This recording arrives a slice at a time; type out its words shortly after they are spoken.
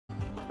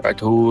Right,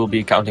 who will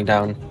be counting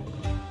down?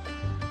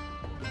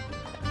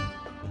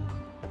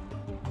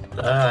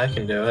 I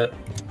can do it.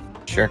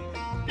 Sure.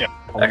 Yeah.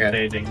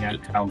 Okay.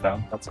 And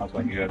countdown. That sounds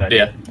like a good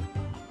idea. Yeah.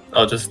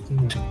 I'll just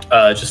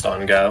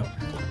on go.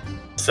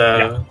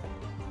 So,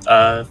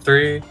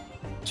 3,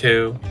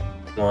 2,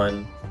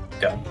 1,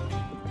 go.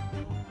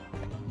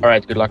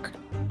 Alright, good luck.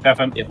 Have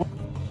fun. Yep.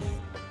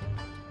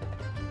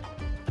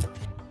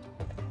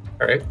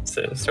 Alright,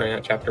 so starting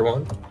out chapter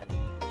 1.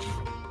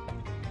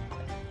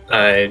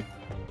 I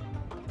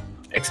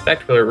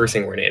expect we're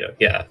seeing Tornado.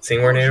 Yeah,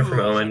 seeing Tornado from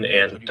Owen,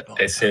 and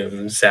I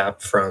assume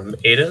Zap from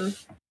Aiden.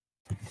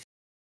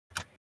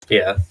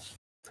 Yeah.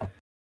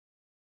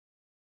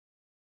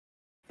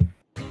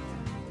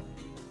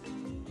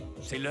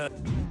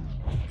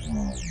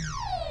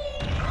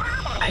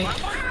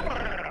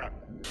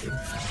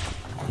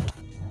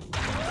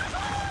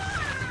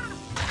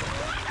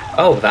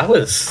 Oh, that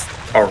was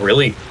a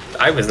really...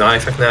 I was not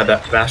expecting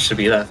that bash to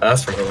be that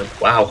fast from Owen.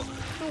 Wow.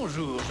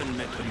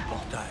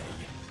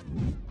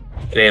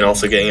 And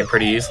also getting it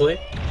pretty easily.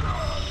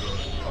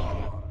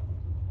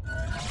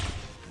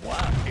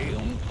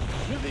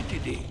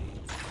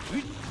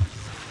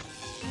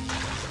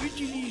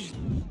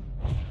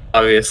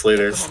 Obviously,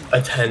 there's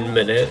a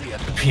 10-minute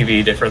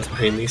PB difference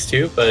between these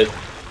two, but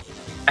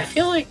I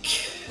feel like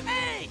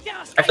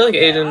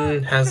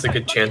Aiden has a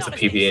good chance of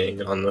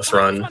PBing on this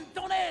run.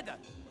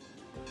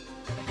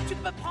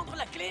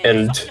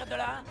 And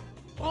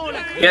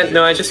yeah,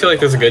 no, I just feel like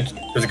there's a good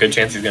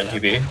chance he's gonna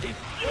PB.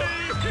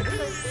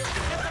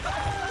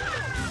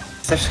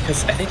 Especially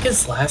because I think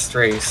his last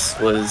race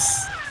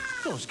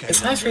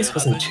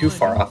wasn't too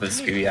far off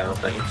his PB, I don't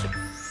think.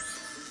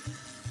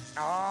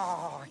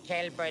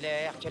 Quel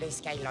bonheur que les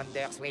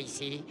Skylanders soient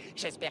ici.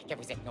 J'espère que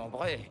vous êtes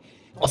nombreux.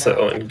 Also,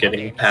 Owen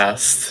getting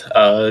past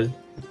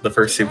the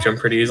first soup jump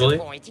pretty easily.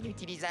 Le pont est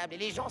inutilisable et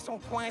les gens sont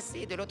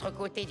coincés de l'autre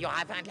côté du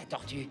ravin de la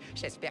tortue.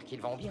 J'espère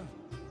qu'ils vont bien.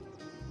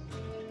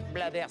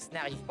 Blathers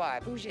n'arrive pas à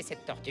bouger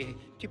cette tortue.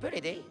 Tu peux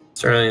l'aider?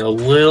 Struggling a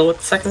little with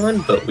the second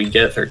one, but we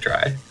get third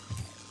try.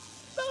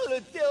 Par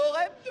le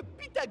théorème de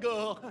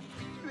Pythagore.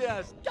 Tu es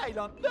un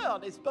Skylander,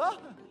 n'est-ce pas?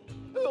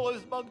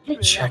 Heureusement que tu es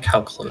là. Check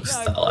how close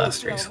that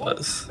last race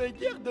was. Mes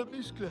guerres de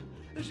muscles.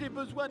 J'ai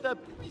besoin d'un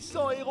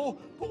puissant héros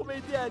pour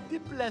m'aider à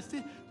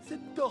déplacer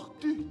cette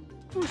tortue.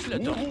 Pousse la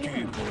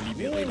tortue pour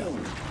libérer la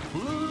route.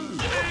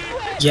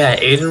 Yeah,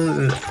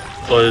 Aiden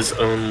was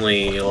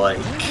only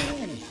like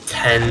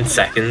 10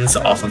 seconds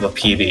off of a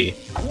PB.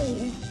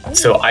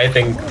 So I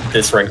think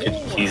this run could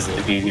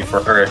easily PB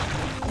for her.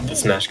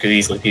 This match could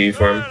easily PB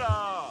for him.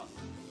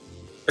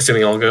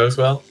 Assuming all goes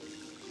well.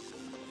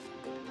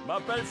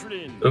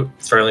 Ooh,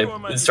 struggling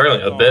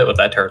a bit with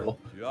that turtle.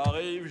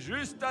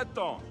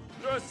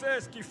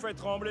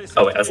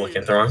 Oh wait, I was looking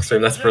at the wrong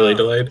stream, that's really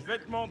delayed.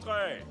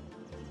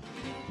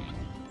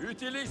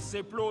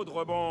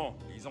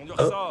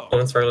 Oh,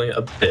 I'm struggling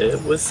a bit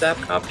with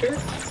Zapcopter.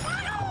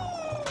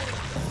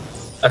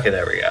 Okay,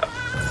 there we go.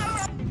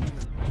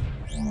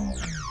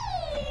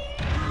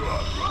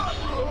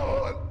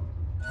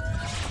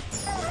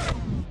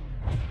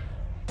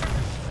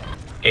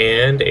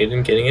 And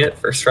Aiden getting it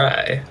first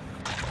try.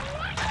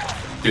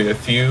 Doing a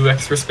few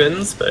extra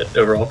spins, but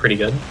overall pretty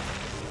good.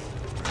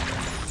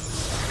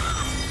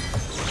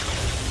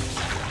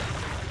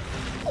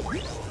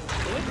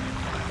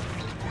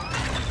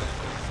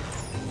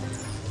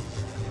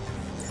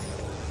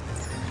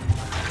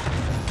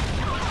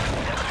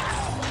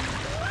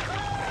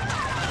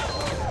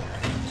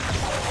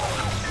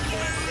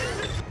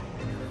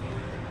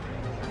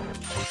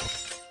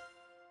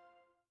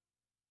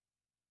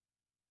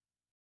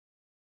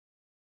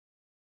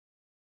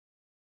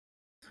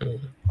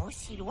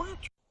 Aussi loin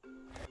que...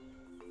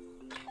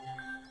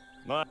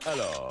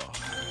 Alors...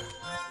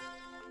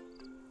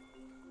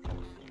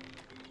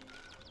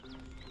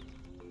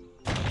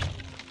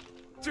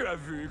 Tu as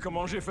vu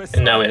comment j'ai fait ça?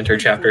 And now we enter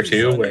chapter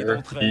 2,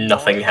 where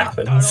nothing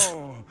happens.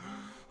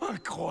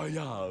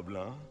 Incroyable,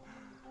 hein?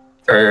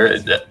 Or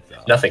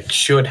nothing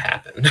should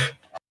happen.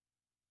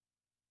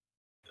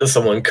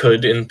 Someone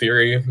could, in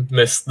theory,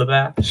 miss the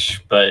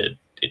batch, but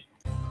it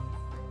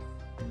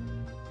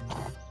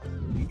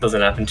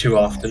doesn't happen too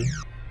often.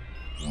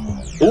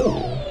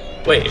 Ooh,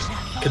 wait,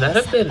 could that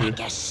have been...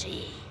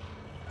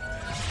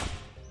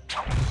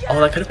 Oh,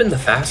 that could have been the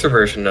faster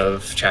version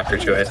of chapter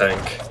 2, I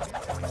think.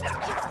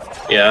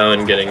 Yeah,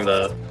 and getting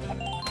the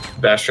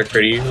bash trick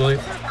pretty easily.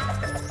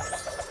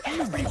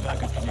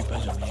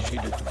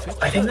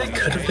 I think that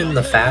could have been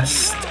the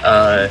fast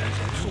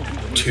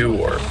 2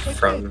 warp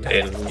from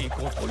Aiden.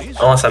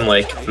 Unless I'm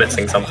like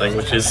missing something,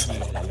 which is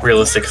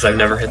realistic because I've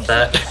never hit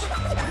that.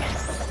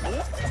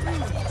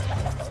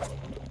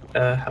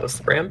 How's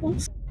the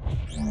brambles?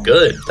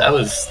 Good. That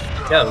was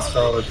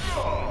solid.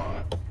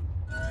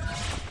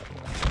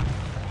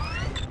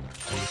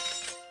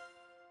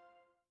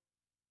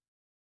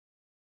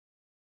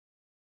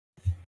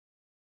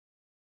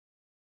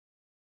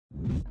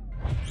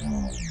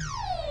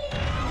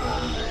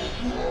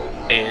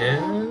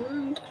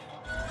 And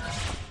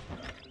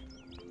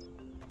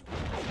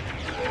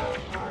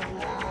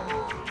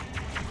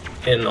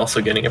And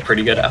also getting a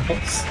pretty good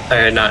apples.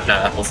 Not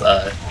apples,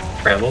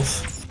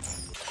 brambles.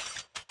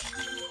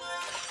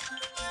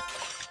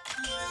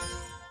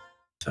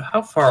 So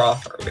how far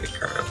off are we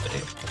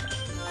currently?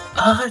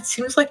 It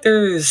seems like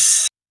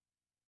there's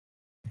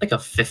like a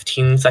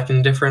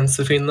 15-second difference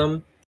between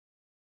them.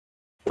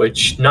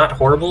 Which, not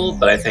horrible,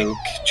 but I think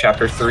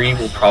Chapter 3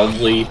 will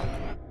probably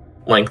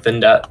lengthen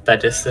that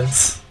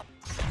distance.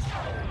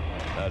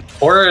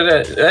 Or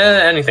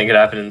anything could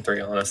happen in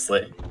 3,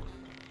 honestly.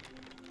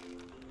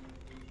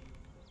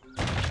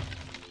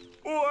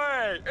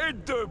 Ouais,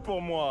 et 2 pour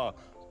moi.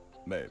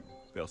 Mais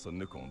personne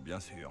ne compte, bien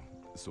sûr,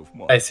 sauf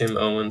moi. I assume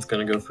Owen's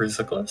gonna go for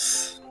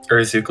Zookless.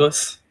 Or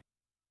Zookless.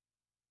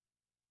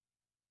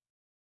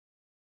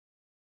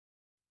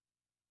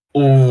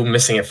 Ooh,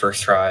 missing it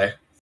first try.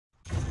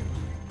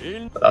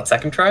 Without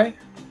second try?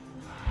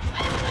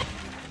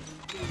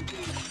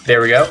 There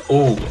we go.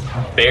 Ooh,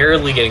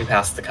 barely getting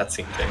past the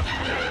cutscene thing.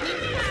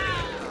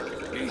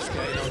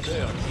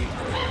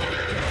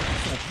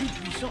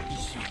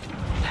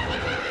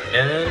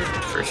 And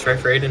first try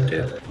for Aiden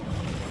too.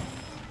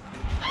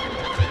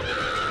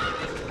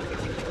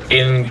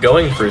 In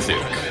going for Zook.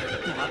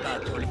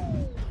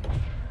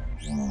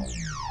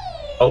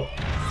 Oh,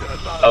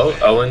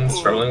 Owen's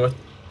struggling with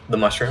the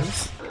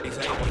mushrooms.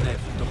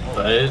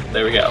 But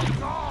there we go.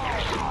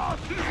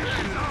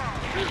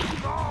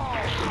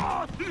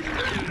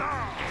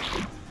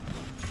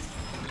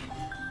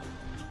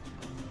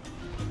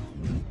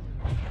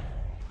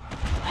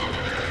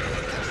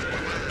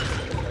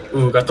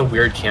 Ooh, got the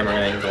weird camera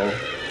angle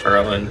for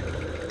Owen.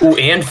 Ooh,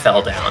 and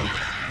fell down.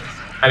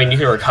 I mean, you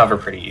can recover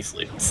pretty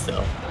easily, but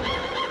still.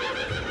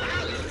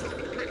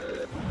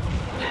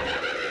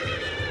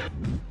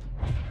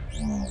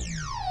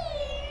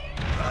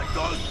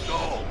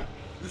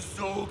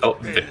 Oh,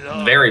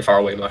 very far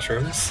away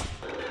mushrooms.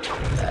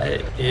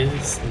 That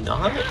is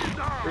not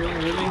really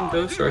moving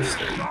Ghost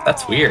Roaster.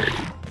 That's weird.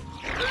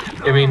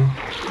 I mean,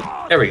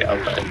 there we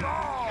go, but...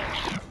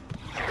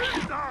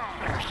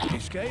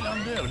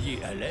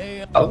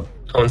 Oh,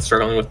 Owen's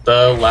struggling with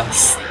the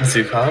last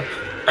Zookop.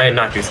 I am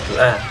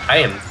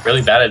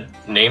really bad at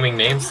naming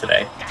names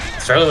today.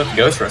 Struggling with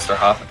Ghost Roaster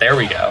Hop, but there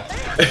we go.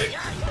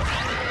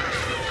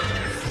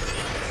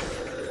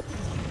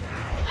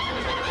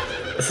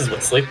 This is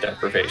what sleep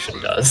deprivation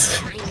does.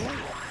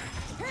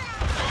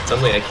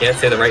 Suddenly I can't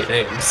say the right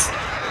names.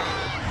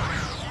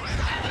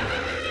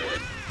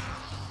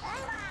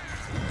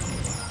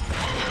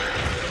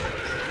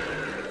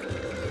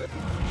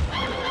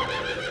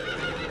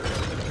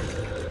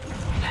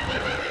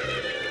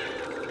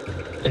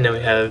 And now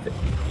we have,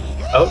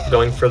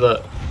 going for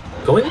a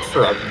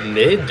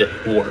mid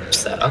warp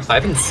setup. I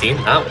haven't seen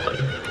that one.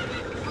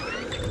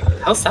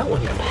 How's that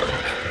one gonna work?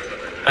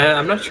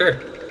 I'm not sure.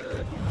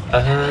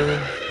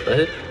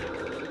 But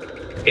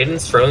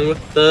Aiden's struggling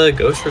with the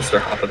Ghost Roaster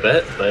Hop a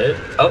bit, but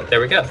oh,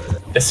 there we go.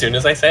 As soon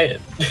as I say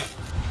it.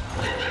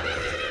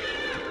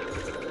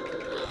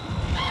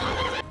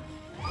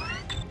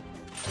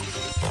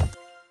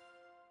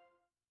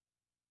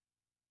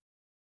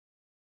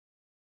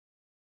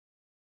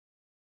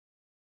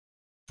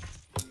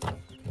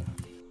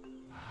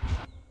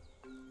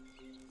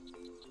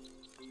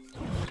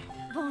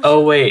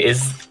 Oh wait,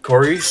 is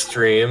Corey's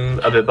stream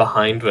a bit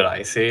behind what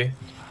I see?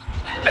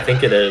 I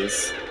think it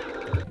is.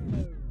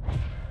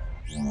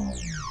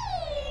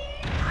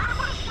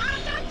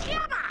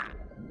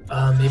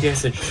 Maybe I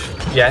should...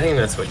 Yeah, I think I'm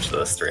gonna switch to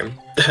the stream.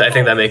 I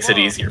think that makes it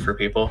easier for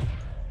people.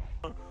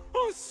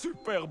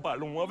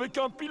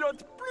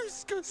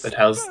 But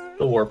how's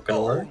the warp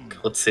gonna work?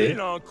 Let's see.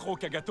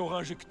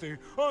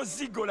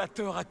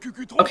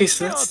 Okay,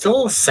 so that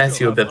still sets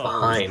you a bit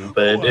behind,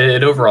 but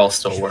it overall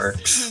still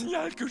works.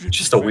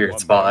 Just a weird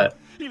spot.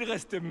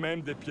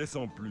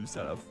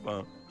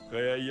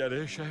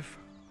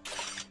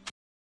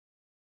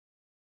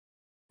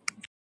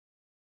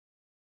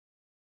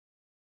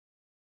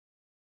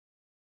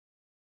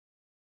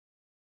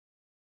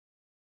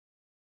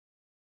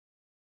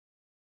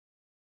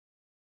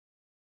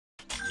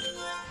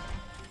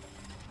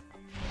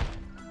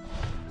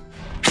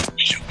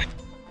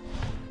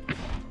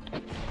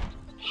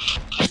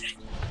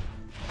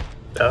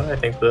 Oh, I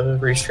think the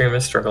restream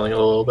is struggling a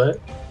little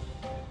bit.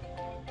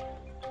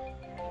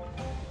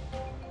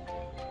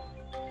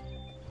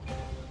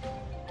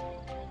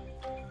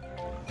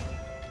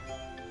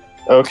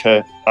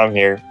 Okay, I'm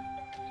here.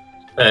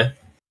 They're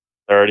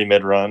already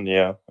mid-run,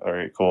 yeah.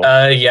 Alright, cool.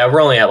 Yeah,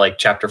 we're only at like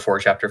Chapter 4,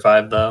 Chapter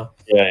 5, though.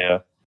 Yeah.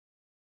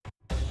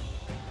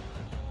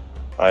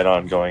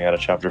 Eidon going out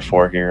of Chapter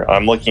 4 here.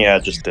 I'm looking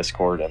at just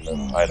Discord and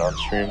then Eidon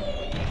stream.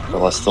 For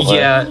less delay.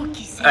 Yeah,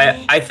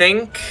 I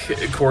think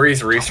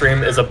Corey's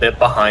restream is a bit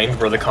behind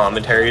where the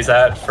commentary's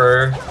at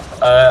for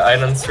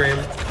Eidon's stream.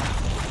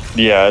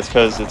 Yeah, it's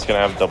because it's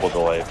going to have double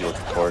delay if you look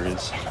at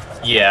Corey's.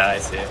 Yeah, I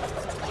see.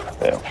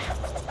 Yeah.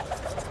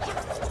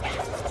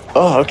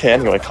 Oh, okay,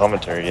 anyway,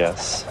 commentary,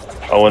 yes.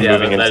 Owen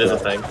moving into... that is a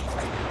thing.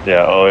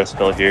 Yeah, is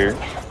still here.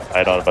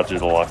 Eidon about to do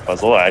the lock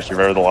puzzle. I actually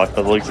remember the lock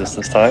puzzle exists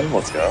this time.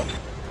 Let's go.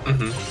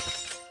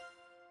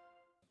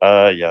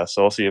 Yeah,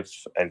 so we'll see if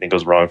anything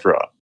goes wrong for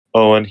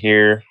Owen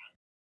here.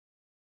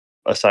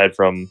 Aside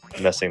from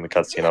messing the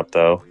cutscene up,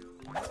 though.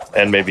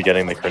 And maybe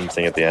getting the cringe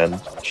thing at the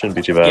end. Shouldn't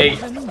be too bad.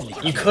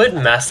 Yeah, you could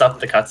mess up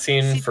the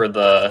cutscene for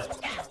the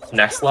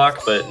next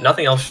lock, but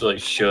nothing else really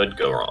should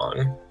go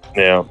wrong.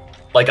 Yeah.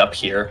 Like up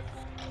here.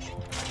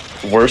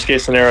 Worst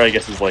case scenario, I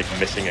guess, is like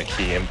missing a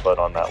key input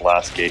on that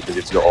last gate because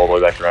you have to go all the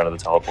way back around to the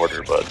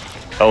teleporter, but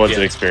Owen's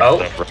an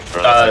experienced what's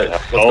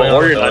going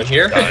on your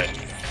here?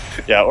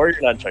 Yeah, or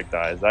your nunchuck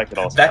dies. That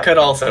could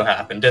also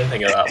happen. Didn't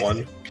think of that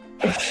one.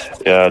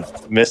 Yeah,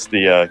 missed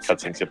the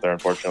cutscene skip there,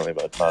 unfortunately,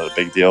 but not a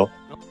big deal.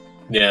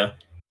 Yeah.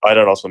 I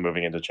don't also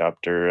moving into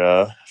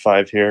chapter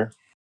 5 here.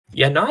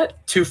 Yeah,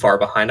 not too far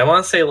behind. I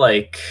want to say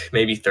like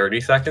maybe 30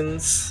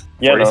 seconds.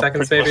 Yeah, 40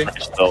 seconds maybe.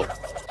 Still.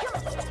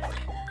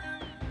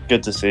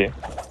 Good to see.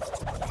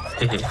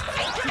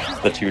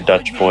 The two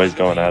Dutch boys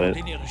going at it.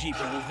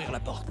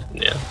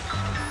 Yeah.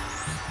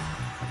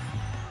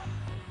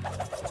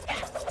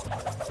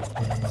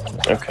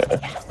 Okay.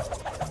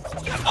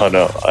 Oh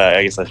no,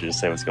 I guess I should just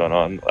say what's going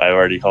on. I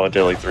already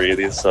commented like 3 of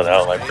these, so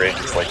now my brain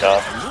is like,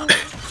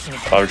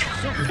 I'm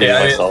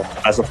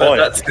myself. As a point.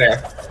 That's fair.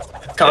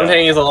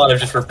 Commentating is a lot of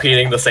just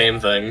repeating the same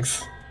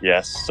things.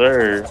 Yes,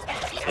 sir.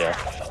 Yeah.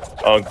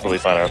 I'm completely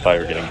fine if I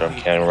were getting drunk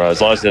camera.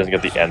 As long as he doesn't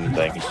get the end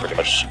thing, he's pretty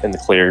much in the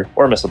clear.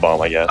 Or miss a bomb,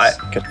 I guess.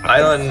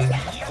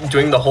 I'm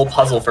doing the whole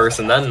puzzle first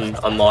and then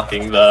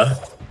unlocking the...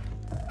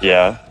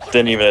 Yeah,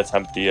 didn't even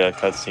attempt the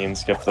cutscene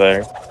skip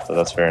there, but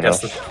that's fair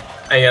enough.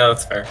 Yeah,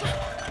 that's fair.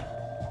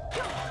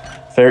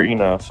 Fair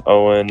enough.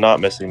 Owen not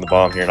missing the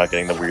bomb here, not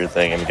getting the weird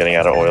thing, and getting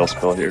out of oil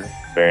spill here.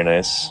 Very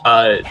nice.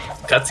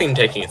 Cutscene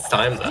taking its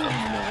time, though.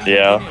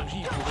 Yeah,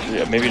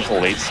 maybe just a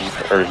late C,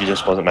 or he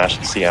just wasn't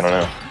mashing C, I don't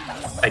know.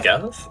 I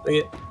guess.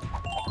 Yeah.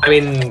 I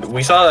mean,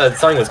 we saw that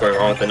something was going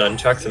wrong with the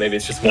nunchuck, so maybe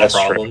it's just more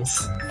problems.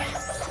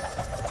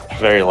 True.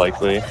 Very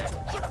likely.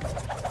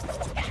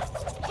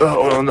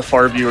 Oh, and the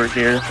far viewer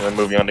here, and then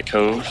moving on to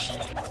Cove.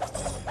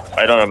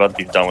 I don't know about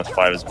to be done with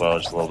 5 as well,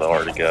 just a little bit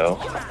hard to go.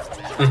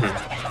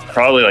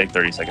 Probably like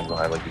 30 seconds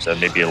behind, like you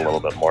said, maybe a little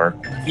bit more.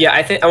 Yeah,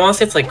 I want to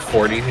say it's like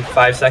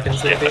 45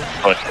 seconds maybe.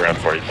 Yeah, probably around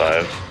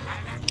 45.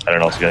 I don't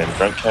know, also getting the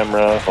front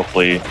camera,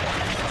 hopefully.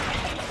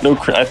 No,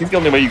 I think the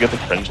only way you get the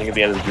cringing at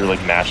the end is if you're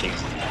like mashing.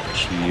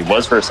 She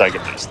was for a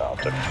second, but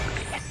stopped.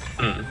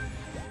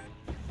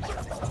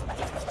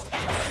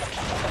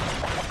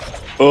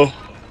 Oh,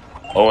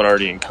 Owen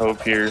already in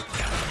Cove here.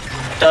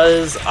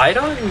 Does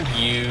Idon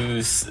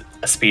use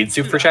a speed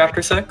soup for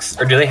chapter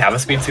 6? Or do they have a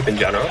speed soup in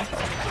general?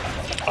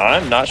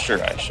 I'm not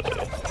sure, actually.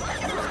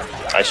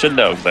 I should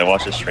know because I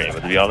watched his stream,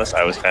 but to be honest,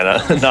 I was kind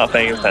of not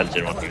paying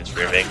attention when he was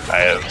streaming.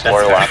 I was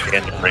more laughing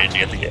and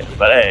raging at the game.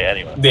 But hey,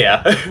 anyway.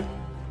 Yeah.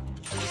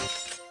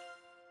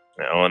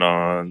 Owen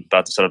on,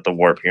 about to set up the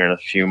warp here in a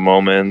few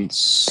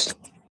moments.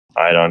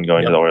 Idon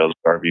going to the oil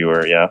star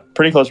viewer. Yeah,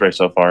 pretty close race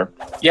so far.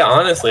 Yeah,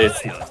 honestly,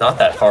 it's not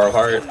that far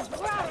apart.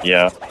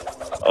 Yeah.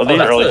 Oh,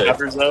 these early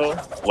chapters, though,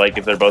 like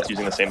if they're both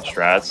using the same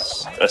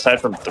strats, aside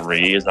from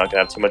 3, is not going to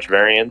have too much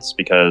variance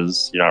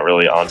because you're not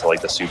really onto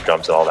like the soup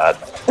jumps and all that.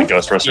 The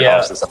ghost roaster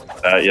hops and stuff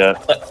like that, yeah.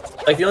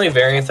 Like the only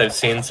variance I've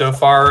seen so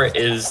far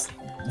is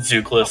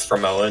Zookless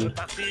from Owen.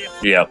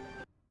 Yeah.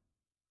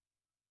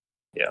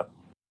 Yeah.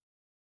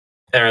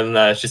 Other than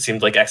that, it just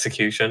seemed like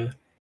execution.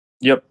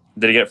 Yep.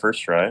 Did he get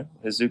first try,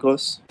 his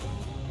Zookless?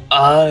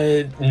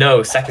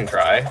 No, second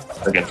try.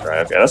 Second try,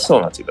 okay, that's still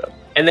not too bad.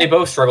 And they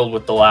both struggled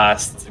with the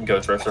last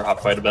Ghost Roaster hop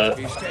quite a bit.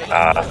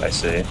 Ah, I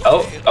see.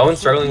 Oh, Owen's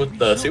struggling with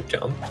the soup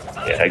jump.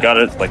 Yeah, I got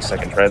it like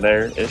second try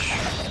there-ish.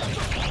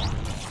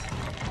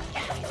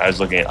 I was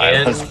looking at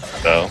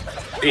Islands, though.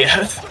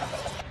 Yeah.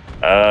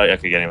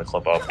 Okay, getting the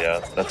clip up, yeah.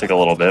 That took a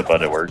little bit,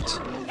 but it worked.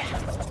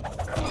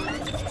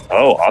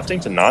 Oh, opting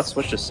to not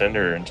switch to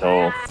Cinder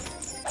until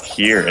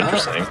here.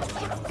 Interesting.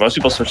 Most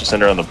people switch to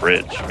Cinder on the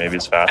bridge. Maybe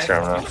it's faster,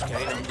 I don't know.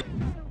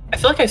 I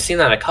feel like I've seen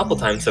that a couple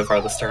times so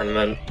far this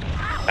tournament.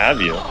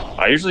 Have you?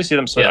 I usually see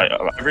them switch. Yeah.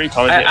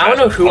 I don't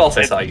know who else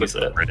I saw use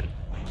it.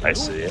 I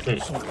see.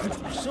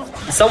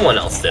 Someone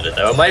else did it,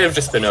 though. It might have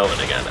just been Owen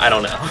again. I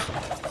don't know.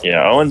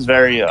 Yeah, Owen's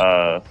very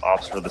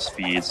opts for the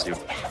speeds to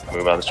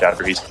move on this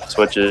chapter. He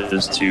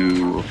switches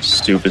to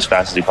stoop as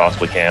fast as he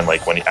possibly can,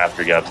 like when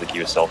after he grabs the key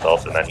with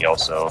self-health, and then he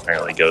also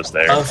apparently goes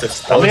there. I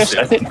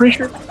think pretty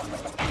sure.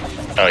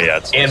 Oh yeah,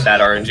 it's and bad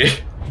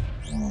RNG.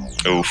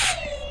 Oof.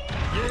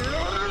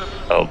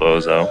 El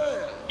Bozo.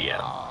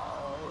 Yeah.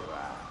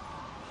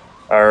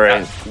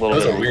 Alright, that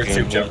was a weird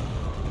soup jump.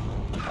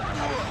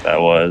 That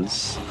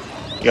was.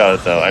 You got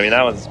it though. I mean,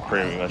 that was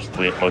pretty much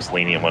the most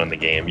lenient one in the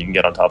game. You can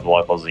get on top of the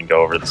block puzzles and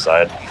go over the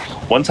side.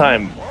 One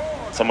time,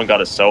 someone got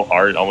it so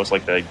hard, almost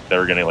like they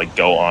were gonna like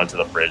go onto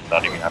the bridge,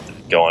 not even have to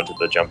go onto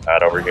the jump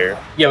pad over here.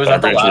 Yeah, was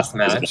that the last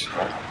match?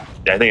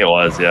 Yeah, I think it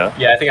was. Yeah.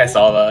 Yeah, I think I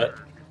saw that.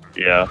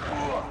 Yeah.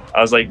 I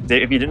was like,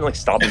 if he didn't like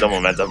stop his own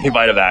momentum, he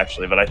might have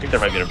actually, but I think there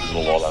might be an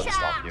invisible wall that would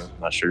stop you. I'm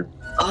not sure.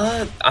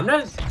 I'm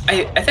not.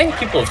 I think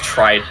people have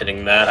tried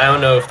hitting that. I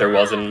don't know if there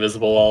was an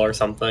invisible wall or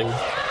something.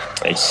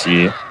 I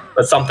see.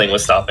 But something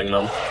was stopping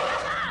them.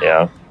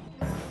 Yeah.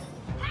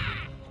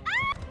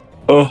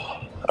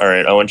 Oh, all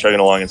right. Owen chugging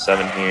along in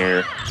 7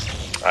 here.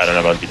 I don't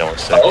know about to be done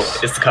with 6. Oh,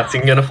 is the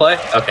cutscene gonna play?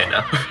 Okay,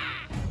 no.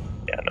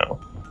 Yeah, no.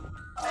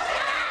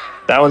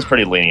 That one's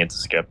pretty lenient to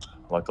skip,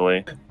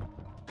 luckily.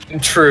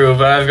 True,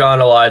 but I've gone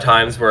a lot of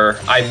times where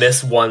I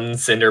miss one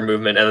cinder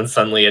movement and then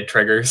suddenly it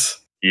triggers.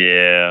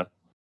 Yeah.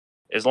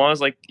 As long as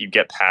like you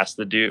get past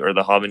the dude or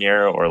the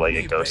habanero or like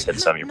a ghost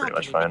hits them, you're pretty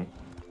much fine.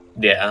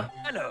 Yeah.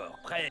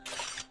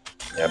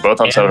 Yeah,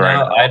 both on And 7 right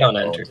now now. I don't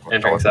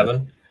entering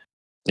 7.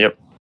 Yep.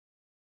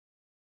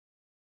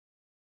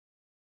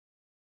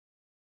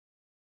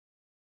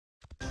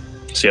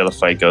 See how the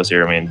fight goes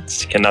here. I mean,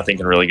 nothing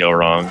can really go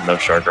wrong. No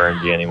shark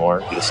RNG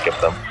anymore. You just skip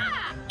them.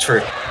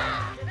 True.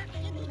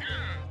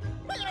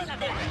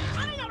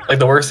 Like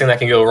the worst thing that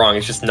can go wrong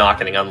is just not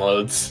getting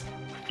unloads.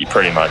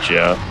 Pretty much,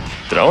 yeah.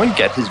 Did Owen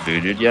get his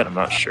voodooed yet? I'm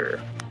not sure.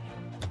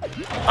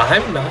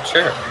 I'm not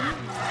sure.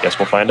 Guess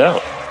we'll find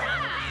out.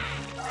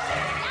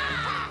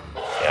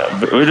 Yeah,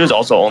 voodoo is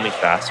also only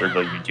faster if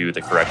you do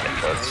the correct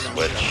inputs,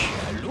 which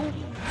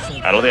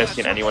I don't think I've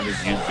seen anyone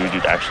who's used voodoo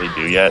to actually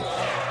do yet.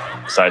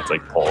 Besides,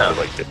 like, Paul, who,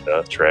 like, did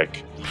the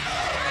trick.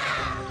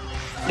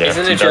 Yeah,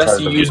 isn't it just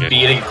you use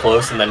B to get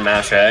close and then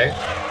mash A?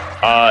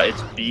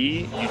 It's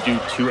B, you do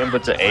 2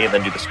 inputs at A, and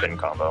then do the spin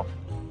combo.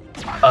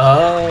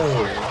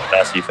 Oh.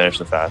 That's how you finish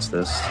the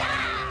fastest.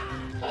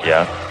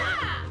 Yeah.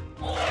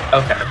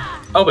 Okay.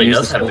 Oh, but he Use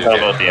does the have spin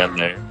combo at the end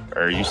there.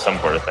 Or use some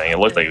sort of thing. It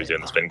looked like he was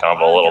doing the spin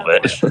combo a little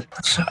bit.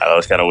 I know,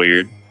 it's kind of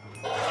weird.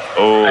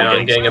 Oh, I know,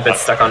 I'm getting a bit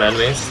stuck on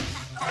enemies.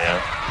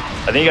 Yeah.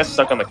 I think he got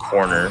stuck on the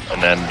corner,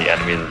 and then the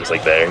enemies are just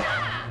like there.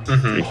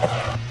 Mm-hmm.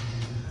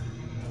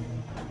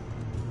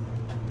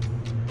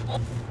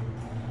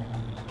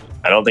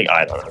 I don't think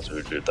I don't know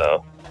voodoo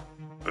though.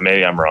 But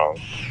maybe I'm wrong.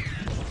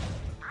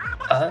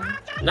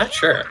 Not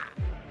sure.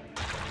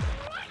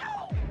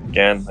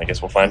 Again, I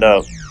guess we'll find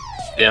out.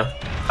 Yeah.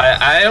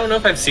 I don't know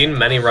if I've seen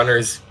many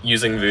runners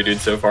using voodoo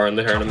so far in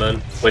the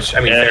tournament, which, I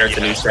mean, fair, it's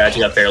a new strategy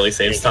that barely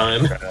saves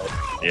time.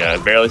 Yeah,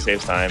 it barely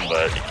saves time,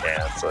 but you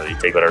can, so you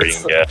take whatever you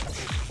can get.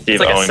 It's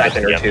like a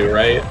second or two,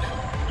 right?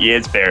 Yeah,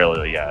 it's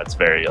barely, it's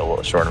very a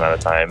little short amount of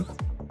time.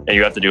 And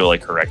you have to do it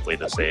like correctly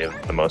to save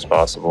the most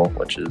possible,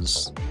 which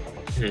is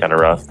kind of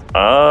rough.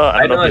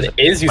 I don't know if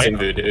is using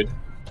voodoo.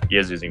 He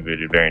is using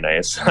voodoo, very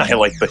nice. I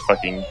like the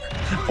fucking...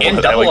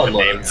 And double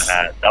unloads.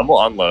 Double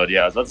unload,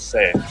 yeah, I was about to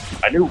say.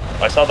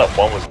 I saw that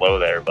one was low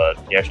there, but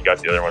he actually got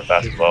the other one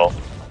fast as well.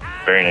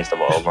 Very nice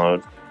double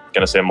unload.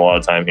 Gonna save him a lot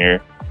of time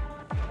here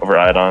over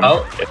Idon.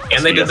 Oh,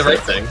 and they did the right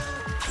thing.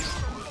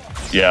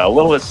 Yeah, a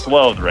little bit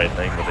slow of the right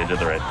thing, but they did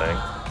the right thing.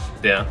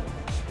 Yeah.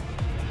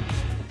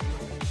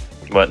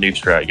 But new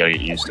strat, you gotta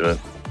get used to it.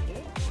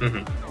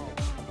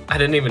 I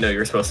didn't even know you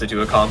were supposed to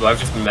do a combo. I've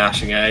just been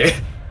mashing A.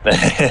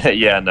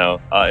 Yeah, no.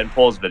 In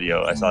Pole's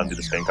video, I saw him do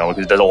the spin combo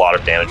because he does a lot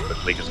of damage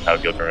quickly because of how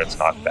Gilgrim gets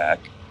knocked back.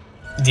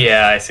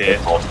 Yeah, I see it.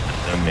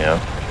 Yeah.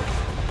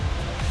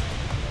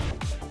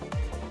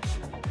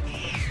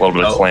 A little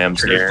bit of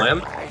clams here.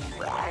 Clam.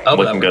 Oh,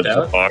 looking good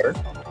so far.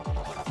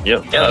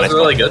 Yep. Yeah, those are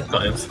really good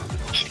clams.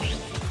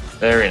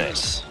 Very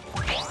nice.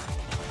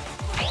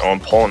 Oh, I'm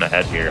pulling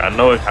ahead here. I don't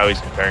know how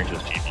he's comparing to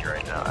his GP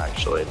right now,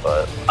 actually,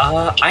 but...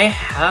 I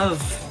have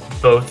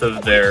both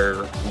of their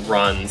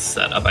runs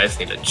set up. I just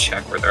need to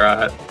check where they're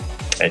at.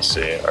 I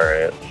see.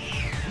 Alright.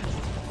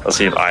 Let's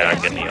see if Idon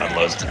get any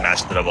unloads to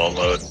match the double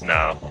unload.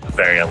 No.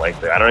 Very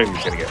unlikely. I don't know if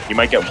he's gonna get... He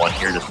might get one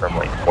here just from,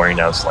 like, wearing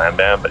down Slam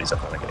Bam, but he's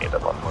definitely not gonna get a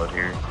double unload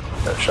here.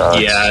 No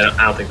shots. Yeah,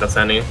 I don't think that's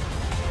any.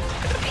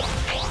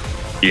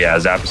 Yeah,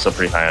 Zap is still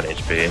pretty high on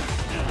HP.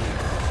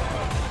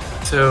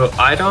 So,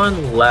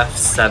 Idon left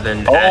 7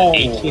 at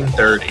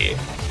 1830.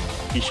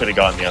 He should have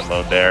gotten the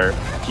unload there.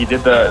 He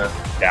did the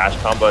dash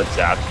combo at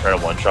Zap to try to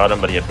one-shot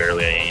him, but he had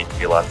barely any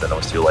HP left, and it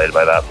was too late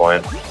by that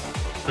point.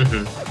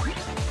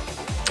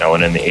 I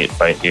went in the 8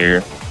 fight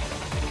here.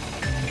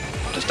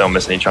 Just don't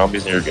miss any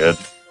chompies and you're good.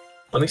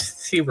 Let me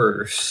see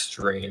where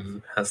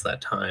stream has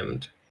that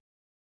timed.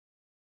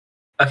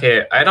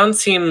 Okay, Idon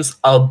seems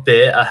a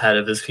bit ahead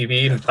of his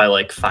PB by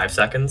like 5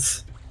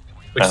 seconds,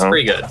 which is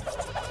pretty good.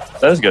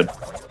 That is good.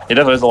 He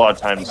definitely has a lot of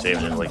time to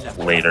save in like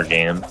later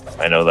game.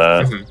 I know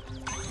that.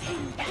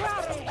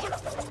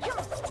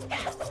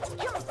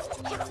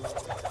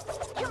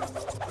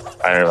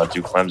 I know about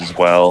 2 clams as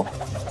well.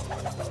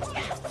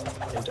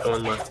 And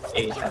Owen left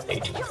 8 at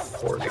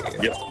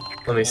 1840. Yep.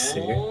 Let me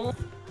see.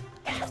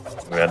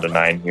 We had a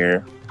 9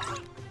 here.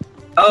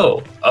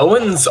 Oh,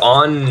 Owen's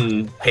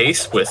on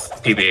pace with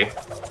PB.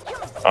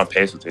 On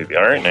pace with PB.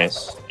 Alright,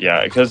 nice.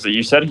 Yeah, because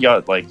you said he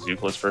got like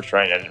Zoopla's first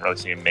try, and I didn't really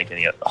see him make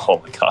any.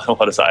 Oh my god,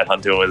 what is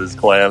Idon doing with his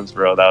clams,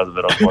 bro? That was a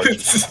bit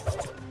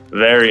unfortunate.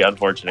 Very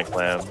unfortunate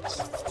clams.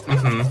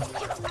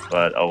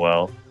 But oh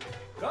well.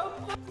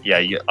 Yeah,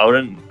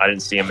 I didn't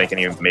see him make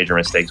any major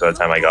mistakes by the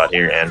time I got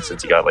here, and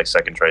since he got like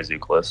second try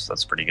Zooklis,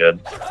 that's pretty good.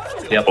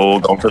 Yep. Oh,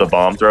 going for the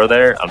bomb throw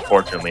there.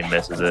 Unfortunately,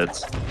 misses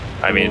it.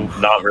 I mean,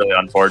 not really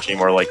unfortunate.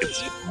 More like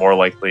it's more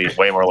likely,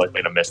 way more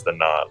likely to miss than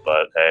not.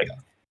 But hey.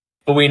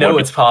 But we know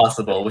it's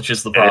possible, which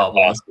is the problem.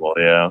 It's possible,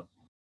 yeah.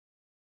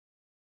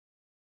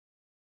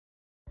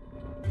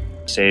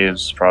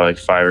 saves probably like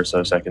 5 or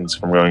so seconds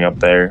from going up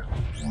there.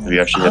 If you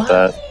actually hit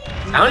that.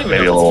 I don't even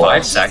Maybe know a little if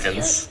it's 5 less.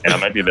 seconds. Yeah, it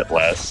might be a bit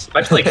less.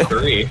 Might be like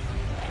 3.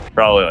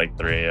 Probably like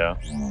 3, yeah.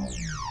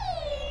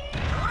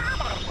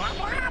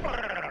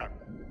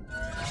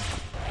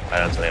 I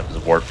don't think his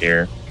warp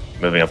here.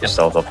 Moving up the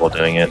stealth up while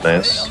doing it,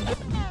 nice.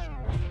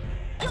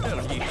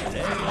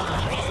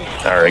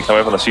 Alright,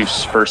 coming up on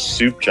the first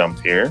soup jump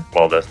here.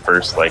 Well, the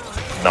first, like,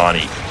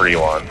 non-eat free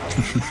one.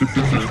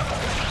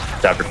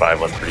 Chapter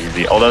 5 one's pretty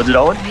easy. Although, did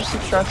Owen use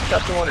soup strats in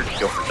Chapter 1 or did he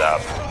go for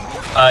zap?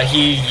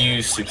 He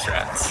used soup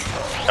strats.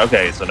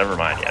 Okay, so never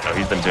mind. Yeah, no,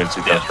 he's been doing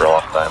soup jumps for a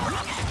long time.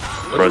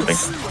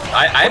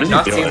 I have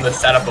not seen the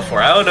setup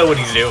before. I don't know what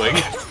he's doing.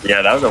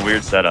 Yeah, that was a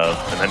weird setup,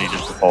 and then he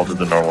just defaulted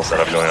the normal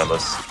setup going on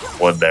this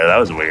wood there. That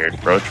was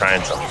weird. Bro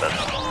trying something.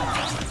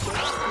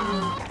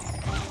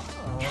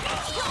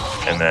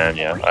 And then,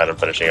 yeah, Adam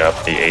finishing up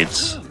the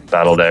 8th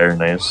battle there.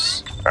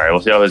 Nice. Alright,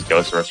 we'll see how his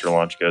Ghost Roaster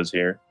launch goes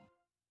here.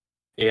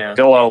 Yeah.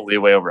 Got a lot of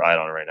leeway over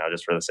Idon right now,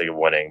 just for the sake of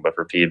winning, but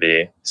for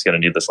PB, he's going to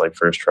need this, like,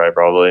 first try,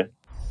 probably.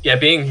 Yeah,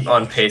 being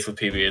on pace with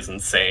PB is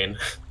insane.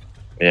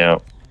 Yeah.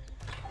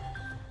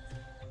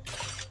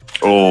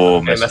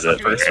 Oh, misses it.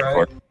 First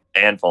try.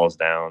 And falls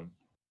down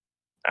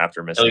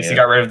after missing At least it. he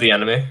got rid of the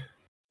enemy.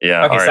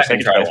 Yeah, okay, alright,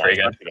 second try was pretty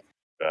good.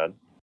 Bad.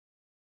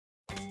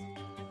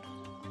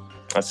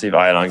 Let's see if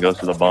Ion goes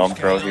for the bomb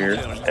throw here,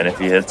 and if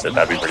he hits it,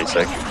 that'd be pretty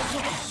sick.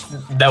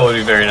 That would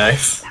be very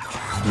nice.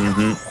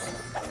 Mm-hmm.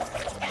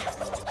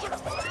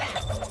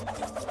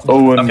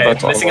 Oh, and okay,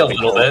 that's missing a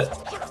little bit.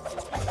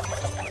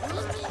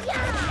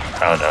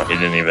 I don't know, he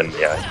didn't even,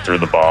 yeah, he threw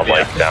the bomb,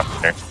 like, down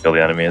there to kill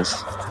the enemies.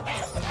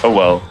 Oh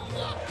well.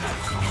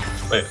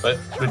 Wait,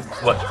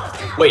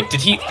 what? Wait,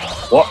 did he...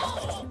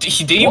 What? Did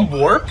he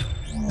warp?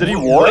 Did he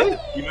warp?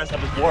 He messed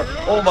up his warp.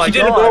 Oh my god. He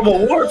did a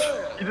normal warp.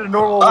 He did a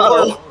normal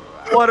warp.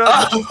 What a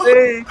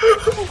mistake!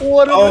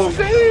 What a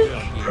mistake!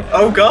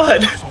 Oh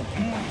god!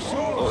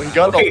 Oh, he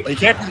got he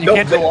can't do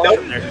the launch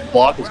from there. His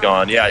block is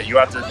gone. Yeah, you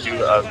have to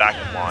do a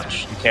backup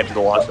launch. You can't do the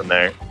launch from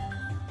there.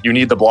 You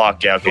need the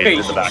block. Yeah,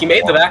 okay. He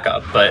made the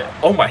backup, but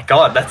oh my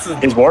god, that's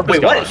his warp is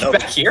gone. Wait, what? He's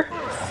back here?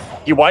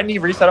 Why didn't he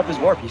reset up his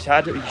warp? He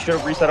should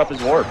have reset up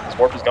his warp. His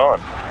warp is gone.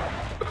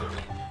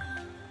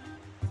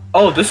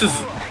 Oh, this is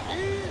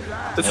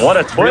what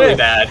a twist. Really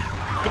bad.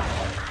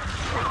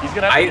 He's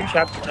gonna have to do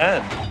chapter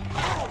 10.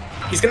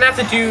 He's gonna have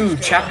to do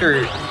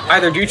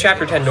either do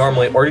chapter 10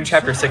 normally or do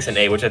chapter 6 and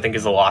 8, which I think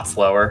is a lot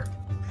slower.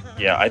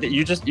 Yeah, I think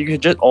you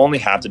could just only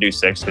have to do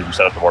 6 because you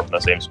set up the warp in the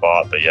same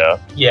spot. But yeah.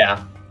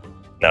 Yeah.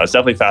 No, it's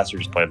definitely faster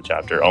to just play the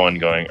chapter. Owen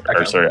going,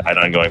 or sorry,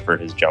 Idon going for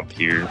his jump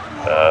here.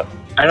 I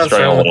don't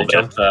struggle with the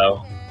jump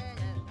though.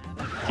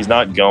 He's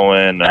not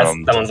going. That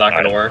one's not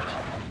gonna work.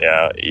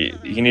 Yeah,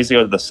 he needs to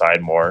go to the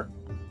side more.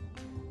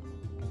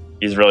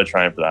 He's really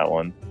trying for that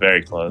one.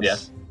 Very close. Yeah.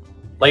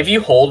 Like if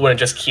you hold when it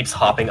just keeps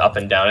hopping up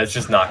and down, it's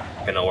just not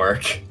gonna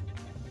work.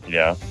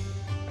 Yeah.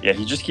 Yeah,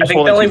 he just keeps. I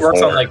think that only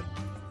works on like.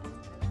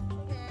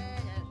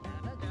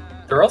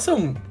 They're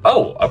also.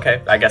 Oh,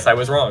 okay. I guess I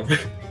was wrong.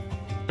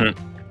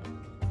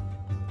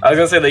 I was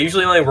gonna say that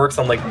usually only works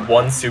on like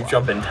 1 soup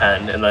jump in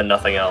 10, and then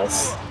nothing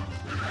else.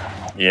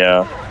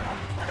 Yeah.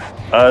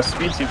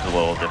 Speed soup's a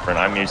little different.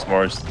 I'm used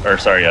more,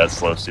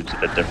 slow soup's a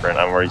bit different.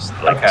 I'm more used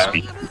to like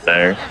speed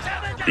there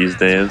these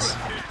days,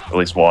 at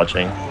least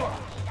watching.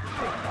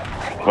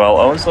 Well,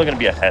 Owen's still gonna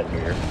be ahead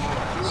here,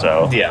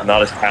 so yeah,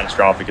 not as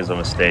catastrophic as a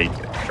mistake,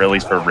 or at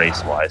least for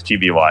race-wise.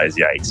 PB-wise,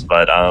 yikes,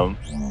 but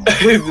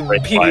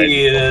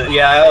PB,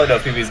 yeah, I don't know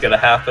if PB's gonna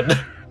happen.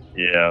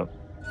 Yeah.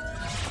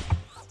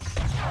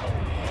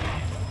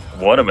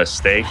 What a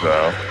mistake,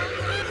 though.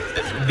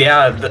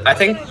 Yeah, I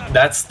think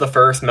that's the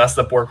first messed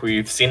up work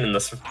we've seen in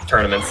this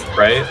tournament,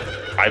 right?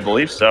 I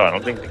believe so. I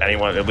don't think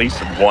anyone, at least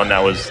one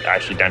that was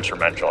actually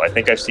detrimental. I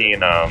think I've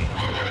seen,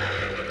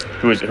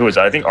 who was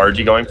I think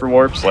RG going for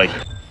warps, like,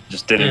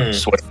 just didn't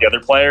switch the other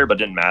player, but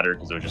didn't matter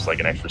because it was just like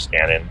an extra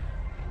scan-in.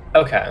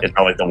 Okay. It's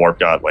not like the warp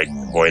got, like,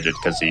 voided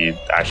because he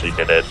actually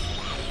did it.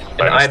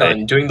 And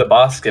Idon doing the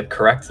boss skip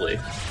correctly.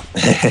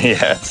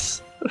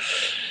 Yes.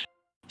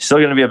 Still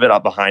going to be a bit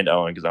up behind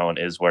Owen because Owen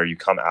is where you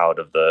come out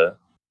of the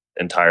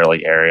entire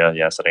like area.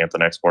 Yeah, setting up the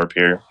next warp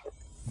here.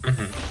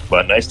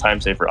 But nice time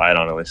save for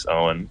Idon, at least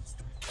Owen.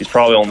 He's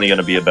probably only going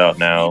to be about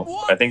now.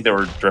 I think they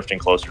were drifting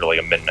closer to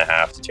like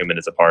 1.5 to 2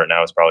 minutes apart.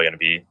 Now it's probably going to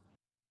be.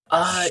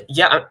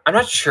 Yeah, I'm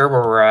not sure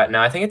where we're at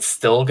now. I think it's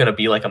still going to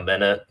be like a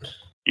minute.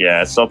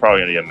 Yeah, it's still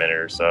probably going to be a minute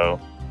or so.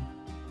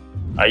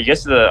 I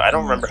guess I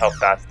don't remember how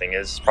fast the thing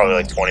is. It's probably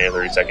like 20 or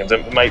 30 seconds.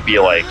 It might be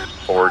like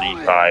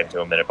 45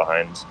 to a minute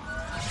behind.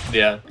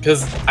 Yeah,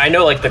 because I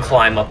know like the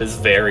climb up is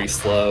very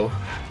slow.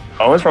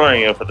 Owen's probably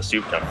going to go for the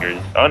soup jump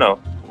here. Oh no,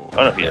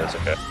 he is,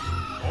 okay.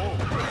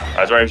 I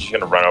was worried he was just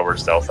going to run over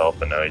stealth health,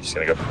 but no, he's just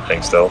going to go for the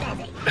thing still.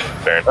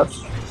 Fair enough.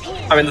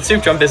 I mean, the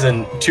soup jump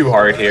isn't too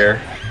hard here.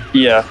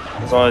 Yeah,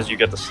 as long as you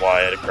get the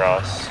slide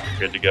across,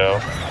 good to go.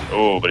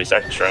 Oh, but he's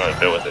actually struggling a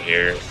bit with it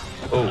here.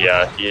 Ooh.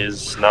 Yeah, he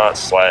is not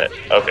slide.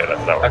 Okay,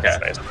 that works. Okay.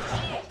 Nice.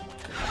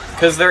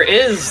 Because there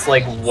is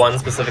like one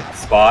specific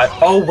spot.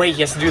 Oh wait,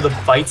 he has to do the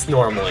bites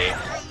normally.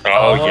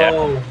 Oh,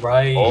 yeah.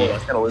 Right. Oh,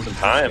 that's gonna lose him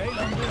time.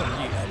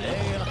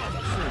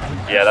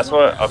 Yeah, that's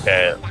what.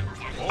 Okay,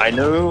 I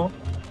knew.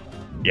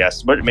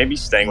 Yes, but maybe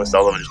staying with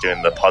Zelda and just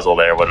doing the puzzle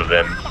there would have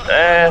been.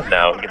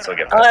 No, he can still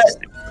get past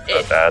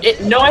not bad.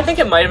 No, I think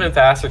it might have been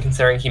faster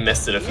considering he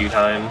missed it a few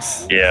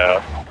times.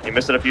 Yeah, he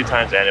missed it a few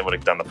times, and it would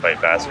have done the fight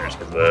faster just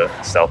because of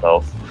the stealth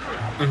health.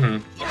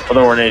 Mm-hmm.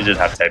 Although Ornate did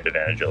have type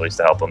advantage at least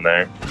to help him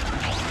there.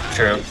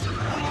 True.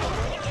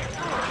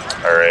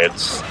 Alright,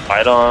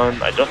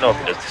 Idon. I don't know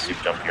if it does the soup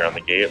jump here on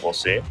the gate. We'll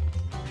see.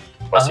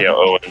 We'll see how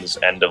Owen's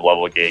end of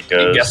level gate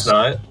goes. I guess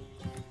not.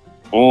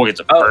 Ooh, it's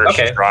a first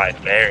okay. try.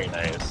 Very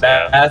nice.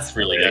 That's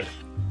really good.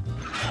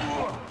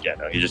 Yeah,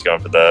 no, he's just going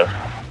for the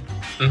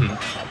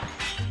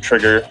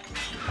trigger.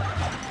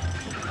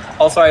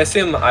 Also, I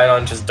assume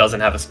Idon just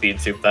doesn't have a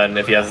speed soup then,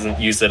 if he hasn't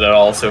used it at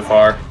all so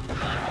far.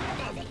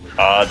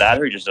 That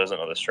or he just doesn't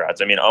know the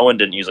strats. I mean, Owen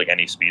didn't use like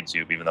any speed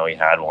soup, even though he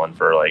had one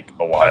for like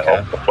a while.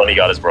 Okay. When he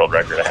got his world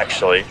record,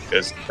 actually, it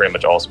was pretty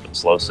much all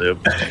slow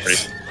soup.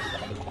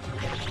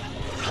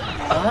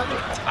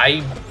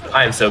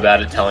 I'm so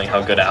bad at telling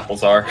how good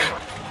apples are.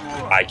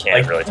 I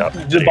can't really tell.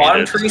 The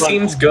bottom tree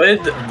seems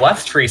good,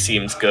 left tree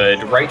seems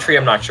good, right tree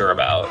I'm not sure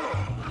about.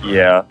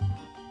 Yeah.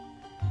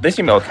 They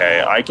seem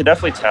okay. I could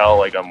definitely tell,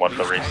 like, on one of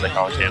the races I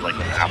commentated, like,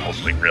 when the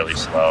apples like really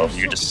slow.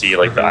 You just see,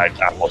 like, the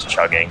apples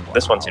chugging.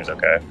 This one seems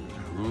okay.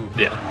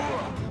 Yeah.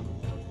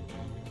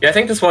 Yeah, I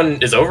think this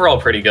one is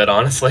overall pretty good,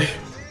 honestly.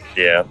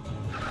 Yeah.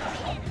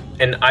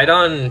 And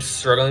Idon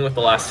struggling with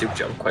the last soup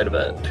jump quite a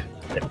bit.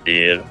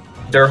 Indeed.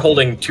 They're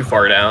holding too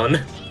far down.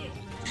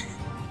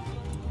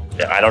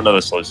 Yeah, I don't know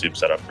the slow soup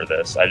setup for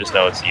this. I just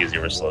know it's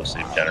easier with slow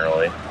soup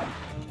generally.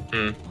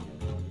 Hmm.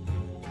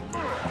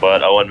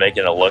 But Owen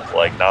making it look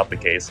like not the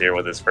case here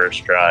with his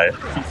first try.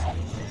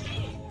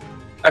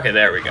 Okay,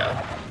 there we go.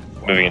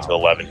 Moving into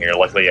 11 here.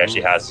 Luckily, he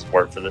actually has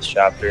work for this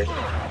chapter.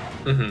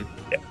 Mm-hmm.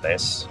 Yeah,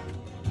 nice.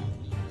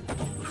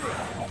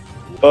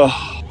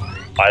 Oh,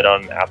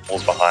 Idon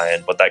apples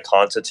behind, but that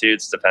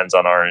constitutes depends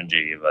on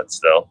RNG, but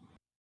still.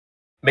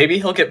 Maybe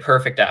he'll get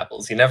perfect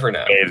apples. You never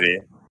know. Maybe.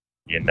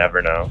 You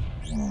never know.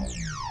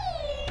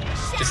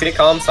 Just see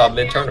calm stop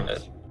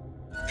mid-tournament.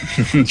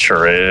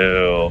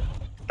 True.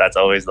 That's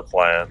always the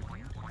plan.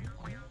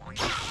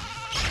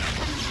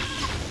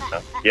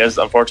 No. He has,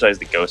 unfortunately, has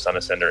the ghost on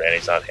his cinder, and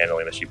he's not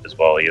handling the sheep as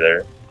well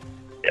either.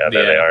 Yeah,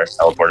 there they are,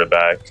 teleported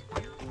back.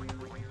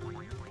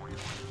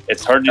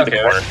 It's hard to do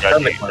the corner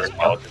strategy as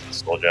well because the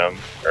soul gem,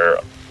 or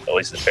at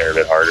least a fair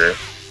bit harder.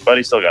 But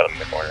he still got him in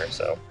the corner,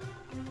 so.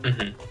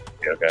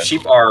 Okay.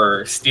 Sheep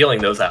are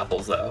stealing those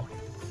apples, though.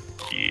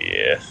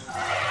 Yeah.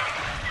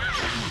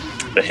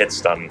 The hit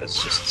stun is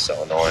just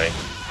so annoying.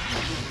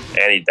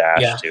 And he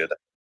dashed too.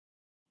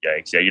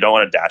 Yikes. Yeah, you don't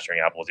want to dash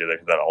during apples either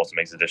because that also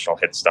makes additional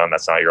hit stun.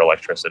 That's not your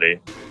electricity.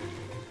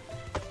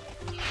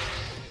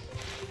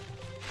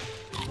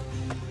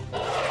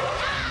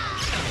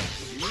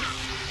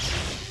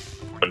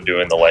 I'm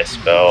doing the life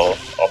spell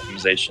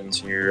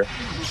optimizations here.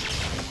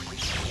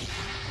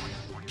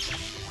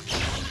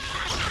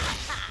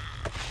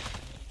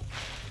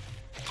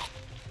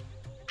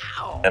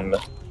 And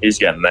he's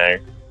getting there.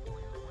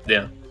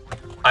 Yeah.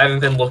 I haven't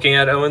been looking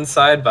at Owen's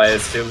side, but I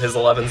assume his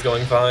 11's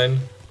going fine.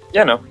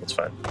 Yeah, no, it's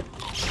fine.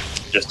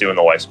 Just doing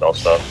the life spell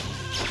stuff.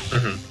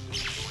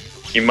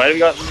 He might have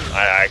gotten...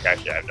 I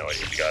actually have no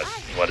idea if he got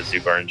what his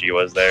Zoop RNG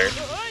was there.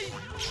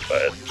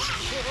 But...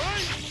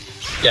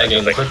 Yeah,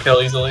 getting the quick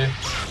kill easily.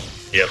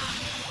 Yep.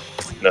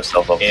 No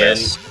self-help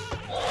miss.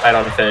 And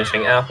Idon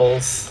finishing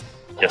apples.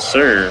 Yes,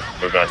 sir.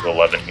 Moving on to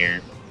 11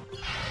 here.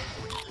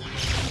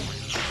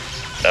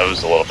 That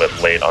was a little bit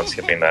late on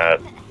skipping that,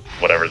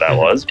 whatever that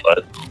was,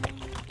 but...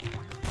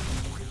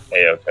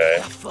 Hey,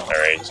 okay.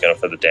 Alright, he's going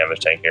for the damage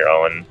tank here,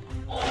 Owen.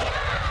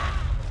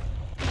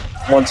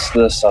 Once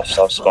the stuff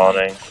stops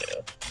spawning,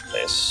 yeah,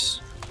 nice.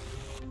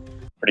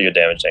 Pretty good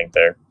damage tank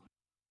there.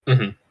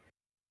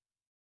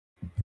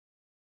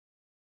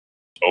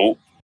 Oh.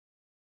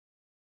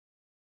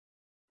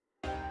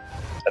 I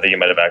think he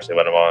might have actually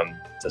went him on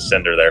to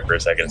Cinder there for a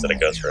second instead of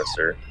Ghost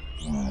Roaster.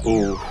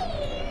 Ooh.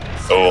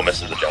 Oh,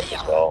 misses the jump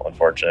as well.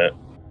 Unfortunate.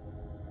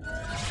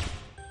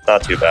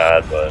 Not too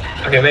bad, but...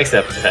 Okay, makes it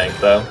up for tank,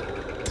 though.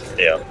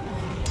 Yeah.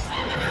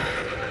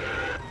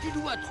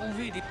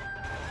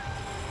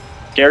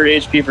 Scary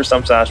HP for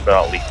some Smash, but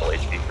not lethal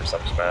HP for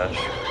some Smash.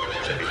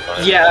 Should be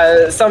fine.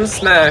 Yeah, some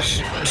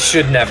Smash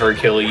should never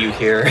kill you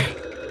here.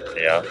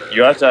 Yeah.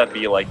 You have to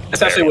be like...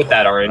 Especially with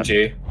that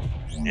RNG.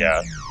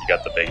 Yeah, you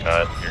got the big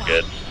nut. You're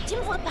good.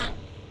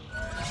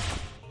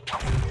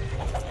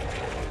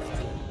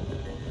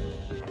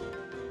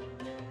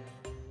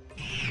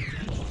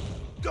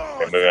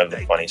 Okay, moving on to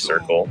the funny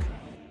circle.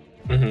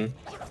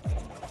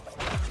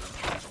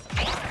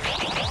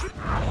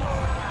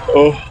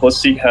 Oh, let's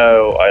see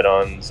how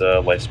Idon's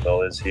life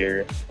spell is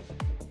here.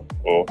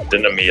 Oh,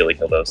 didn't immediately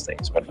kill those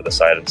things. Went for the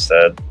side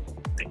instead.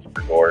 Thank you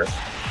for gore.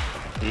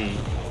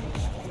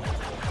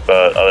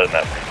 But other than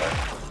that, pretty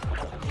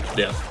fine.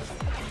 Yeah.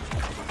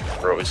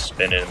 We're always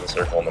spinning in the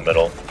circle in the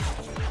middle.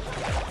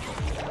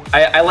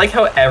 I like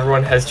how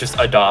everyone has just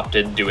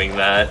adopted doing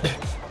that.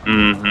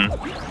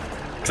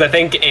 Mm-hmm. Because I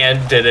think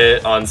Ant did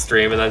it on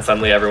stream, and then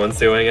suddenly everyone's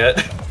doing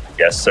it.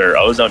 Yes, sir.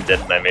 Ozone did,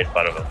 and I made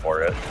fun of him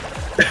for it.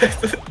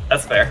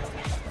 That's fair.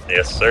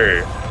 Yes,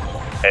 sir.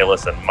 Hey,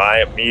 listen,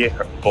 me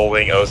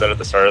bullying Ozone at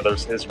the start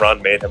of his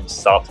run made him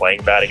stop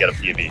playing bad and get a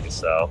PB,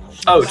 so...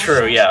 Oh,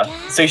 true, yeah.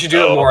 So you should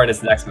do it more in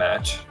his next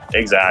match.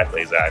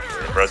 Exactly.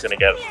 Bro's gonna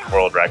get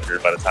world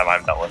record by the time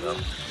I'm done with him.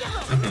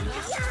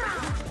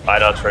 Mm-hmm. I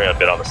know trying a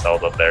bit on the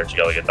stealth up there. She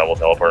gotta get double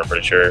teleport, I'm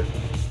pretty sure.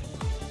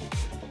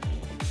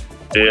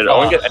 Did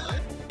Owen get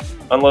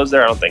unloads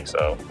there? I don't think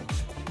so.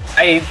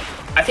 I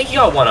think he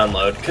got one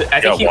unload.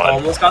 I think he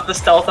almost got the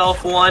stealth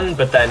elf one,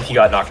 but then he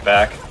got knocked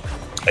back.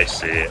 I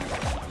see.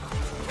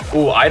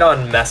 Ooh,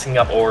 Idon messing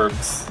up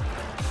orbs.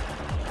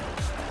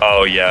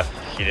 Oh yeah,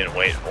 he didn't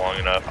wait long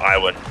enough. I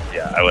wouldn't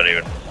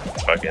even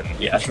fucking...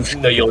 Yeah,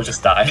 no, you'll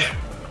just die.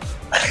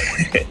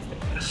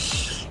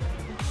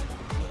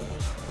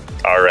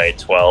 Alright,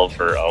 12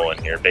 for Owen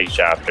here, big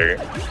chapter.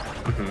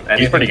 And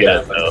he's pretty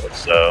good though,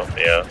 so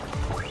yeah.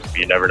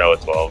 You never know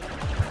with 12.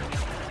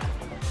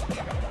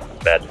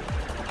 Bad.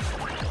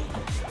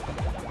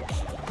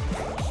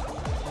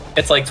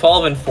 It's like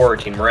 12 and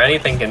 14, where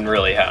anything can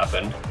really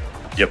happen.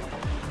 Yep.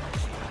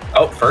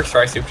 Oh, first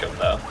try soup jump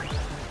though.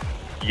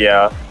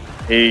 Yeah,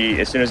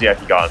 as soon as he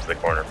actually got into the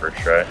corner first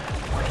try,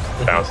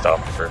 bounced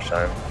off the first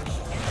time.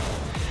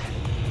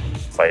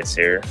 Fights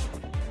here.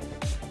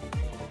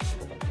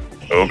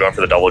 Oh, going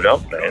for the double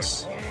jump.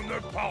 Nice.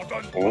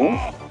 Ooh.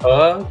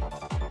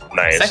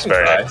 Nice. Second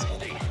Very try. nice.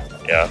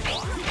 Yeah.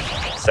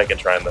 Second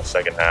try in the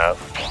second half.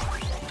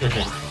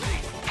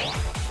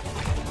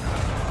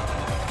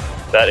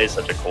 That is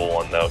such a cool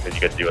one though, because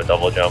you get to do a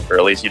double jump, or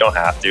at least you don't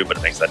have to, but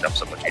it makes that jump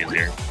so much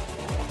easier.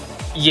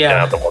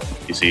 Yeah. The one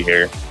you see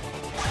here.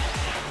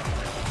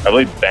 I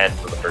believe Ben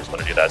was the first one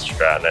to do that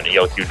strat, and then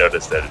ELQ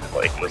noticed it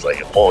and was like,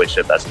 holy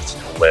shit, that's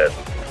just lit.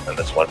 And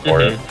this one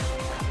for it.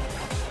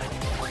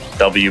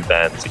 W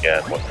bends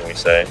again, what can we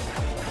say?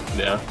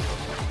 Yeah.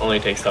 Only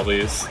takes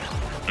W's.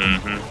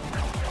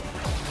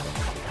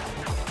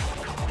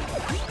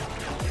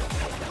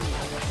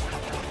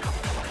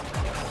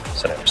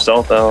 Set up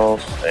stealth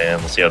elf,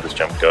 and let's see how this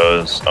jump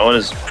goes. Owen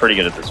is pretty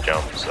good at this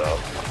jump, so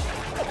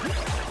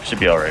should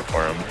be alright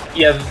for him.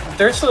 Yeah,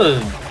 there's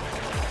a...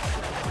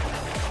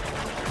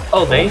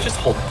 Oh, they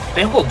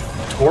hold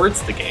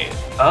towards the gate.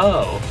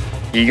 Oh.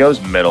 He goes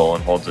middle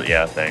and holds it,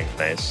 yeah,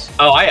 nice.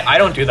 Oh, I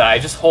don't do that, I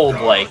just hold,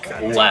 like,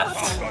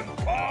 left.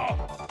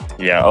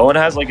 Yeah, Owen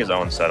has, like, his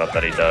own setup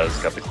that he does.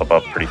 Got the clip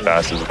up pretty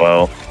fast as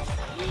well.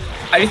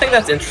 I do think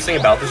that's interesting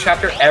about this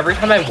chapter. Every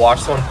time I watch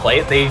someone play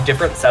it, they have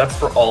different setups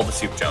for all the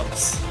soup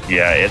jumps.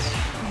 Yeah, it's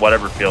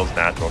whatever feels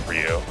natural for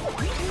you.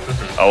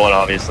 Owen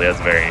obviously has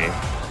a very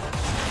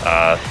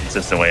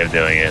consistent way of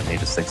doing it, and he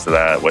just sticks to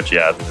that, which,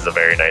 yeah, this is a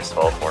very nice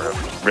fall for him.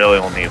 Really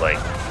only, like,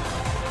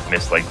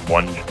 missed, like,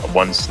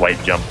 one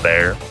slight jump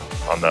there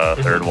on the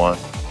third one,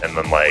 and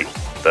then, like,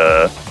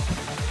 the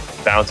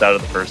bounce out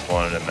of the first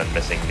one, and then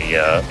missing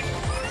the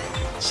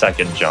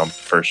second jump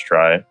first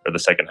try, or the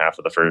second half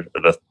of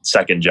the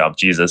second jump.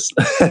 Jesus.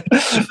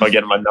 I'm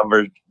getting my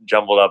numbers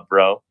jumbled up,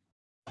 bro.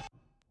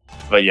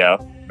 But yeah,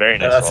 very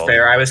nice. That's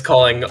fair. I was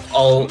calling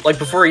all, like,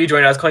 before you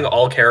joined, I was calling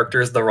all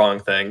characters the wrong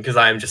thing, because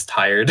I'm just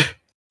tired.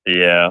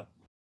 Yeah.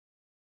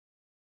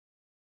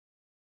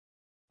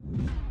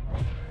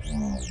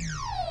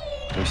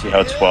 Let me see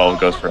how 12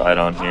 goes for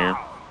Idon here.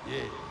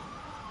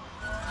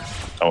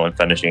 Owen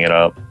finishing it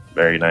up.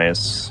 Very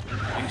nice.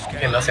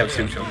 Okay, let's have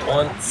soup jump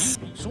once.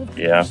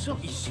 Yeah.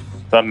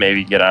 Thought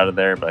maybe get out of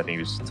there, but I think he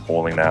was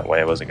holding that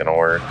way. It wasn't going to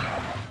work.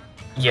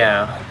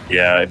 Yeah.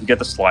 Yeah, if you get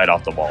the slide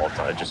off the wall,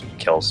 it just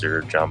kills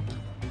your jump.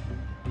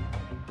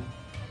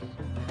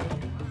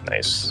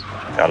 Nice.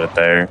 Got it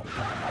there.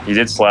 He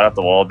did slide off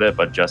the wall a bit,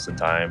 but just in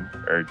time.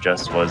 Or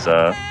just was,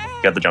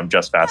 got the jump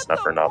just fast enough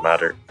for not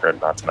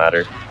to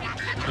matter.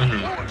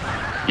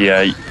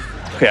 Yeah.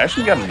 Okay,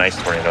 actually got a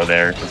nice tornado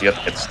there, because you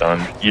got the hit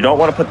stun. You don't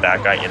want to put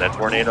that guy in a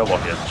tornado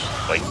while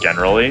he's, like,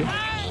 generally.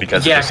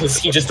 Because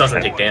he just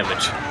doesn't take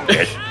damage.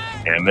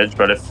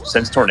 But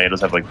since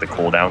tornadoes have like the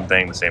cooldown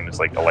thing, the same as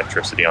like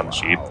electricity on the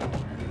sheep,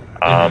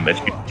 if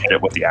you hit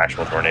it with the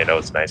actual tornado,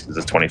 it's nice because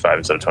it's 25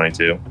 instead of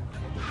 22.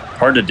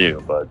 Hard to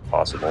do, but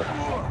possible.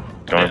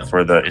 Going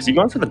for the is he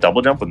going for the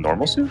double jump with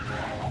normal suit?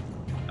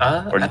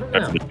 Or just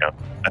going for the jump?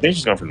 I think he's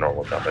just going for the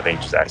normal jump. I think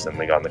he just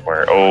accidentally got in the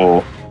corner.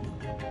 Oh,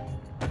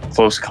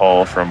 close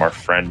call from our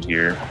friend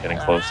here, getting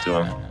close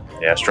to him.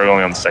 Yeah,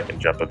 struggling on the second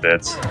jump a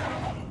bit.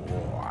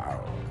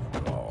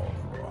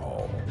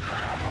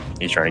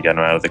 He's trying to get him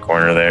out of the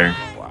corner there.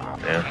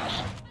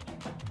 Yeah.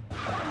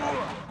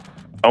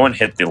 Owen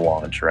hit the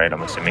launch, right?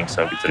 I'm assuming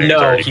so.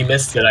 No, he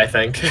missed it, I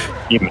think.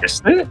 He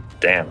missed it?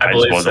 Damn. I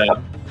believe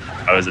so.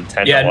 I was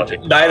intent on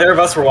watching. Neither of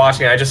us were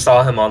watching. I just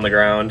saw him on the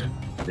ground.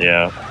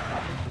 Yeah.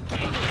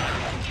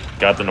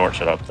 Got the Nort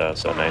shut up, though,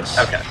 so nice.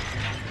 Okay.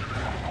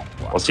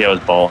 We'll see how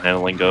his ball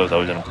handling goes.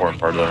 Always an important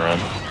part of the run.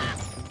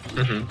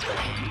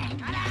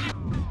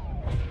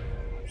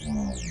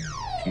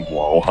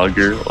 Wall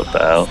hugger? What the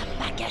hell?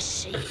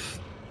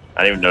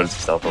 I didn't even notice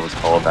the stealth was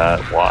called that.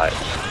 Why?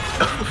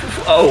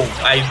 Oh,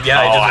 I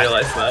didn't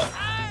realize that.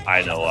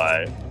 I know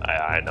why.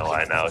 I know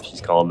why now.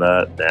 She's called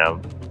that.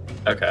 Damn.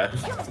 Okay.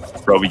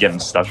 Bro, we getting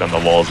stuck on the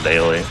walls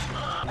daily.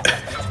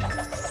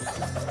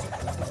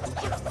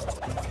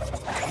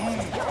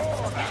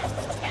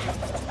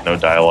 No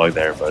dialogue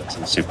there, but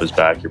since Soup is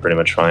back, you're pretty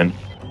much fine.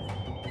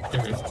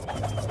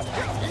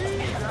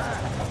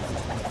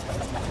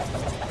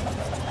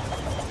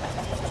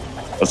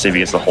 Let's see if he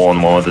gets the hole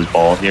in one with his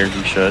ball here.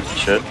 He should. He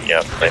should.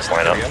 Yeah, nice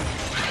lineup.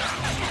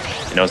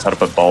 He knows how to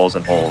put balls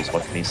in holes.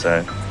 What can he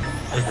say?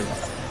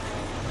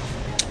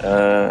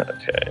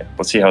 Okay.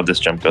 Let's see how this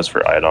jump goes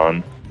for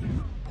Idon.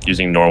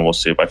 Using normal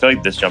Soup. I feel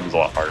like this jump is a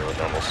lot harder with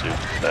normal Soup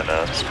than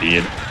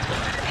Speed.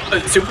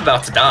 Soup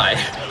about to die.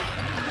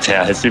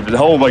 Yeah, his Soup is...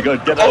 Oh my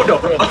god, get out! Oh no!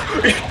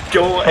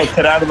 Go away! Oh,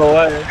 get out of the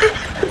way!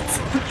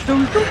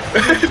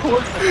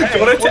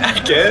 Don't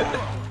attack it!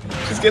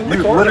 Just get in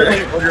the corner.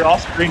 Literally, when you're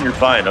off screen, you're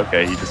fine.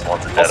 Okay, he just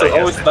wants it dead, Also, I guess.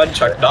 Owen's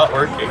nunchuck not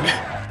working.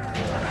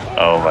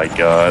 Oh my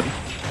god.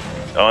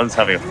 Owen's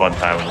having a fun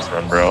time with this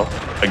run, bro.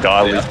 A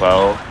godly as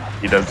well.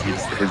 He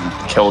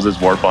kills his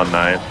warp on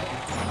 9.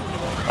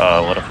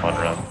 What a fun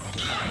run.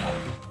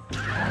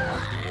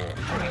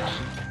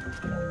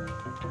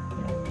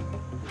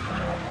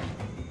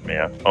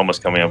 Yeah,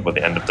 almost coming up with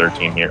the end of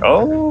 13 here.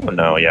 Oh,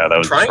 no, yeah, that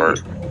was short.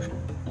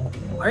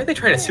 Why are they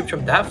trying to Soup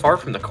jump that far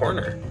from the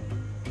corner?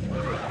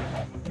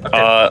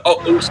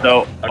 Okay.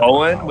 So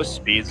Owen with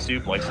Speed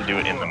Soup likes to do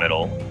it in the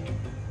middle.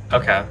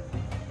 Okay.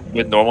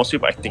 With normal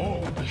Soup, I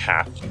think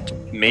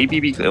maybe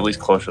be at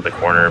least closer to the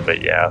corner,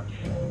 but yeah.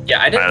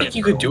 Yeah, I didn't think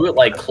you could do it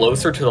like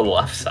closer to the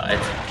left side.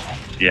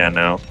 Yeah,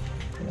 no.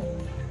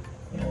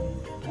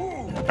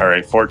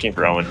 Alright, 14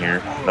 for Owen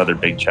here. Another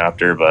big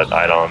chapter, but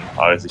Idon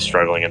obviously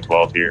struggling in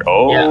 12 here.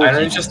 Oh, yeah,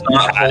 Idon's just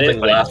not holding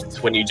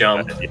left when you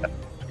jump. Yeah,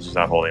 he's just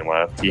not holding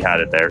left. He had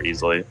it there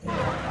easily.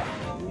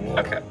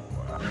 Okay.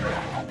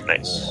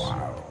 Nice.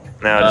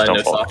 Now just don't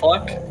no fall. soft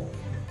lock?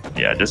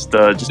 Yeah, just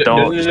don't. Just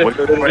wait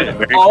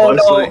very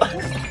closely.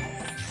 No.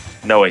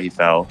 No way he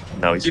fell.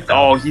 No, he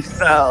fell.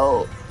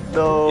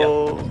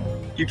 No.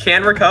 Yep. You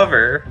can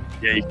recover.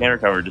 Yeah, you can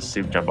recover. Just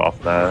Soup jump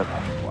off that.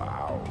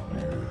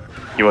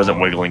 He wasn't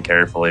wiggling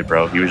carefully,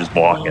 bro. He was just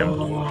walking.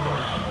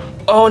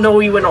 Oh no,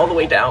 he went all the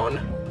way down.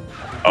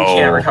 You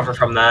can't recover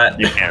from that.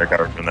 You can't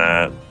recover from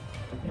that.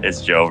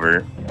 It's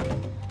Jover.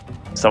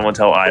 Someone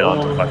tell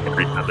Idon to fucking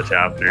reset the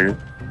chapter.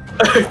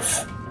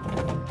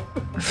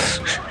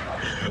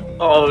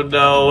 Oh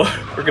no,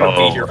 we're gonna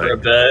be here for a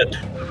bit.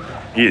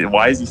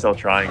 Why is he still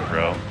trying,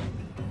 bro?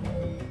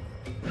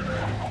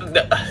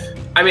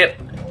 I mean,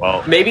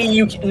 well, maybe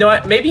you know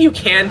what? Maybe you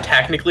can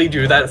technically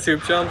do that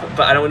Soup jump,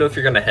 but I don't know if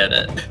you're gonna hit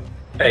it.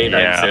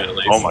 Anytime soon, at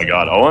least. Oh my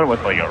god, Owen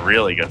with like a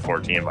really good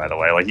 14, by the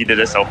way. Like he did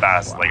it so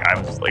fast. Like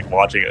I was like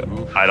watching it.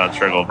 Idon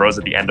struggle. Bro's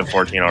at the end of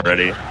 14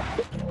 already.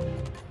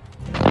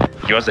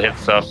 He wants to hit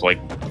stuff like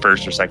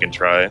first or second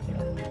try.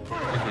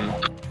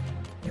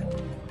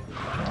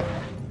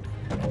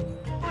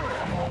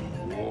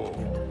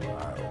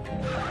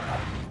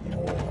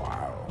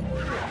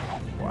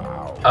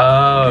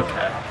 Oh,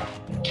 okay.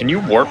 Can you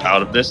warp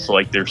out of this to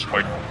like their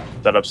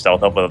set up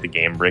stealth up without the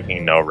game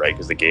breaking? No, right?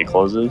 Because the gate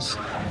closes.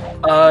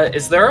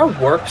 Is there a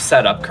warp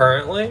set up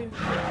currently?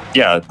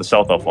 Yeah, the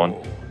stealth up one.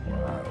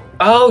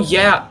 Oh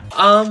yeah.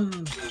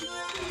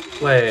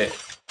 Wait.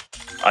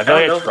 I feel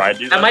like I tried to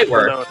do that. That might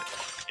work.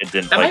 It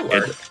didn't. That might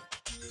work.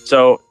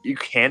 So you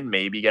can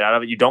maybe get out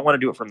of it. You don't want to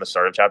do it from the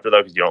start of chapter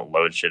though, because you don't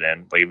load shit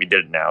in. Like if you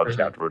did it now, the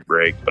chapter would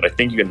break. But I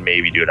think you can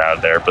maybe do it out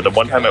of there. But the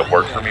one time it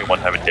worked for me, one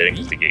time it didn't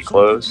because the gate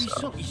closed.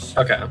 So.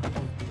 Okay.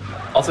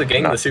 Also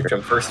getting the Soup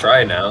jump first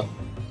try now.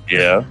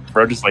 Yeah,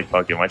 bro, just like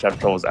fuck it. My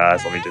chapter was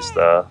ass. Let me just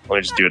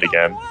do it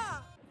again.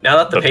 Now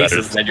that the pace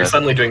is dead, you're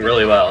suddenly doing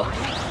really well.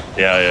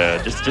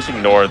 Yeah. Just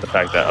ignore the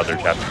fact that other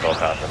chapter spells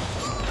happen.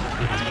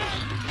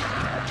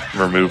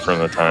 Remove from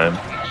the time.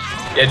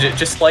 Yeah,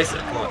 just slice it.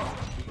 Come on.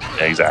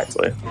 Yeah,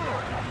 exactly.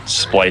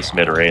 Splice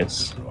mid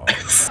race.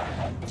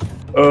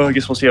 Oh, I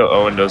guess we'll see how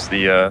Owen does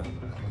the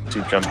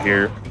Soup jump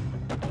here,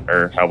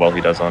 or how well he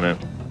does on it.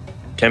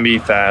 Can be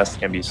fast,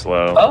 can be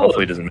slow. Oh.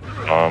 Hopefully, he doesn't miss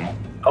the bomb.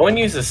 Owen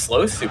uses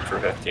slow Soup for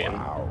 15.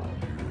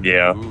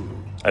 Yeah,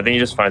 I think he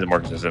just finds it more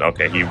consistent.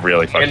 Okay, he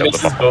really fucked and up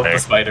the bomb. both the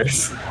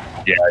spiders.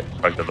 Yeah,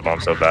 he fucked up the bomb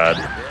so bad.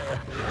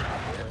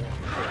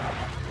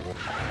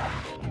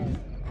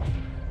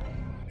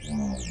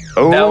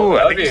 Oh,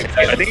 I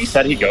think he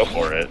said he'd go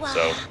for it,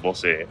 so we'll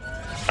see.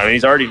 I mean,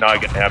 he's already not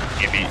going to have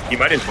PB. He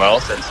might as well,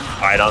 since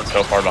Idon's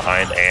so far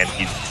behind and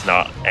he's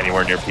not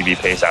anywhere near PB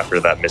pace after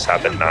that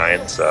mishap in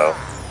 9, so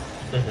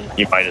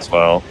he might as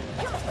well.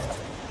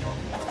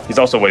 He's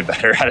also way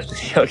better at it than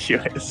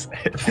LQ is.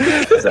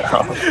 So.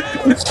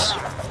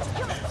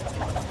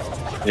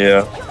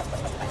 Yeah.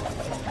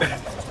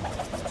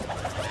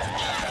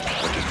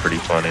 Which is pretty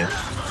funny.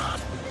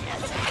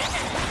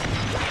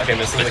 Okay,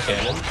 missing the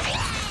cannon.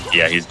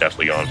 Yeah, he's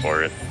definitely going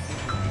for it.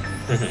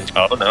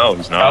 Oh no,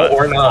 he's not. Oh,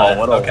 or not. Oh,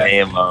 what a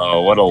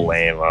lame-o. What a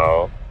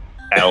lame-o.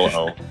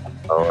 L.O.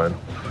 Owen.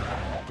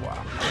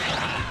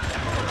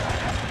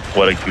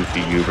 What a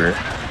goofy goober.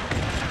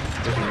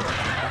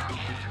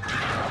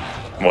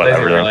 whatever. I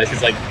didn't realize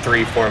he's like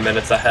 3-4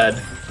 minutes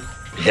ahead.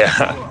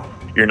 Yeah.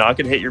 You're not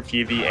going to hit your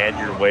PB, and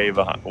you're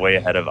way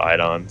ahead of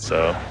Idon,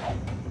 so...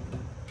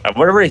 I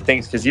wonder where he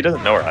thinks, because he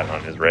doesn't know where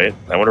Idon is, right?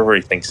 I wonder where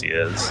he thinks he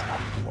is.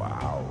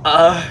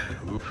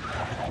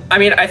 I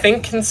mean, I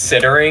think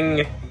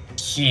considering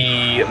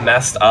he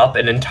messed up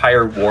an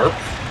entire warp,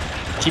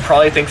 he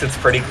probably thinks it's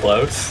pretty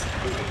close.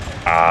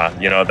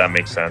 You know, that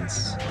makes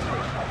sense.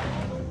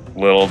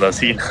 Little does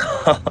he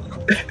know.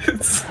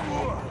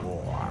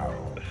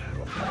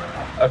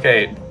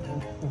 Okay,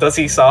 does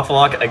he soft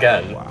lock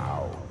again?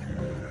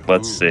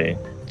 Let's see.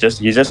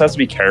 He just has to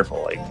be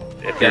careful. Like,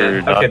 if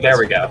you're not... Okay, there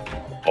we go.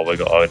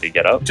 Oh, to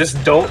get up?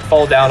 Just don't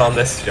fall down on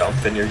this jump,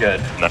 and you're good.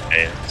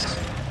 Nice.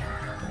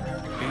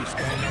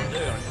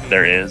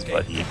 There is,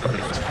 but he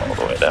probably just fall all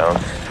the way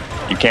down.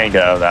 You can't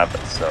get out of that,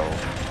 but it's so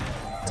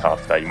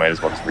tough that you might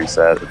as well just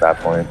reset at that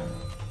point.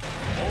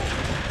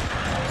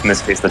 In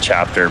this case, the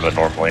chapter, but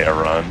normally a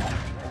run.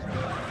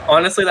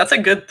 Honestly, that's a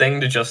good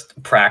thing to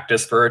just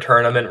practice for a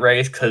tournament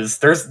race, because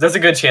there's a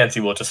good chance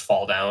you will just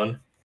fall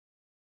down.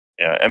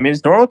 Yeah, I mean,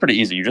 it's normally pretty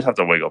easy. You just have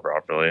to wiggle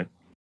properly.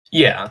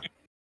 Yeah.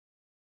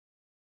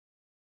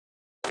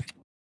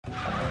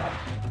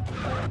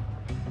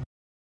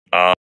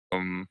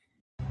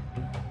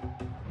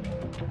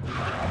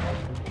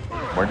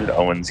 Where did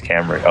Owen's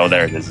camera... Oh,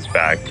 there it is. It's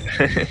back.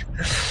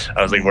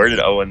 I was like, where did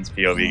Owen's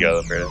POV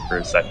go for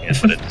a second?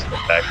 But it just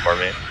went back for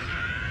me.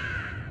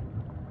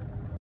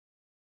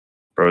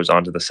 Bro's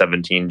onto the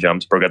 17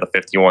 jumps. Bro got the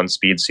 51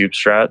 speed soup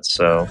strat,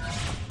 so...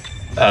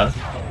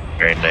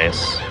 very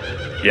nice.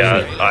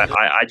 Yeah,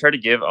 I tried to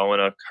give Owen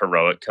a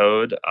heroic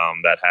code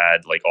that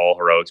had like all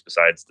heroics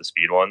besides the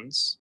speed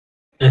ones.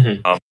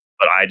 But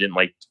I didn't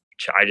like...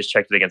 I just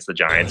checked it against the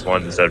Giants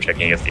ones instead of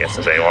checking against the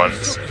SSA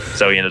ones.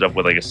 So he ended up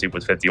with like a soup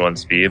with 51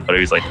 speed, but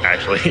he was like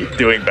actually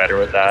doing better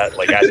with that.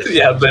 Like,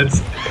 yeah,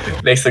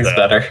 that makes things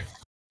better.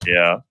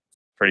 Yeah,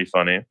 pretty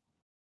funny.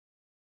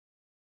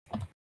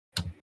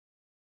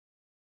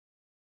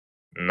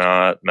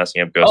 Not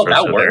messing up Ghost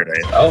Rush.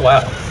 Oh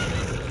wow.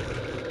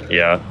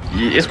 Yeah,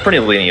 it's pretty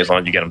lenient as long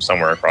as you get him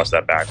somewhere across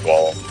that back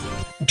wall.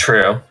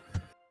 True.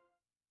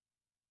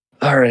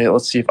 All right,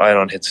 let's see if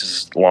Idon hits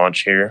his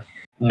launch here.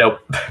 Nope.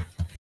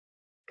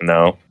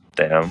 No,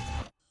 damn.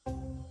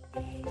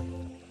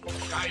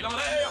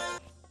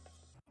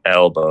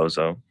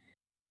 Elbozo.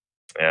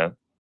 Yeah,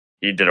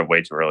 he did it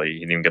way too early. He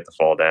didn't even get the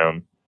fall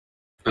down.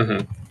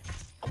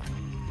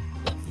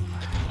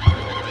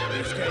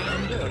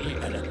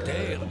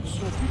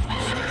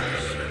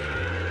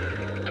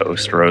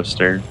 Toast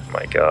roaster.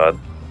 My God,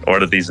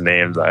 what are these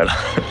names? I don't...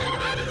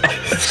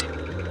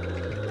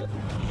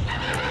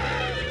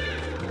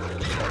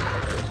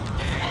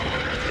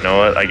 You know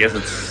what? I guess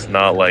it's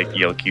not like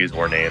ELQ's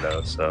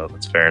Tornado, so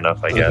that's fair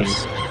enough, I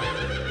guess.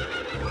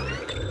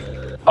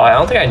 Oh, I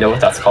don't think I know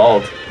what that's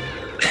called.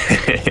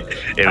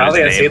 I don't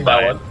think I've seen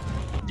that one.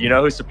 Do you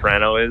know who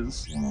Soprano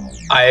is?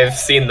 I've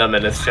seen them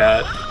in his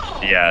chat.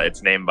 Yeah,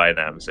 it's named by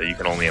them, so you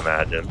can only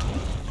imagine.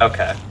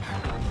 Okay.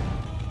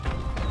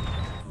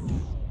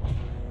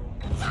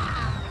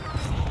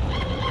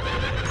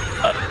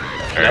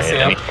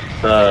 Messing up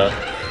the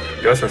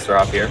Ghost Rush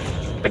drop here.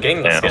 The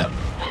game must skip.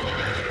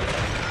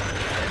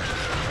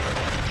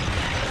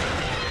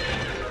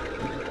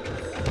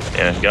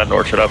 Yeah, he got an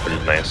orchard up, which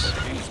is nice.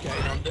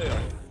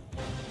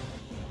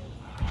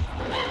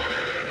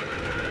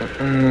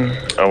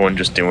 Owen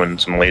just doing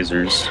some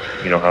lasers.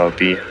 You know how it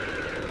be.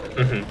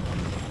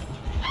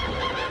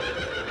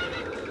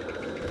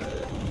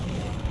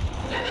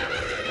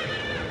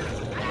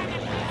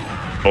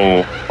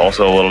 Oh,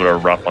 also a little bit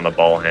of rough on the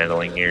ball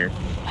handling here.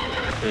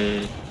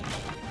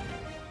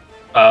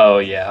 Oh,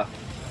 yeah.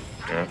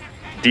 Yeah.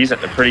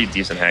 Pretty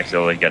decent hacks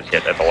though. He got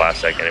hit at the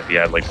last second. If he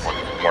had like one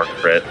more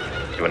crit,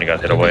 he wouldn't have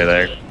got hit away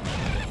there.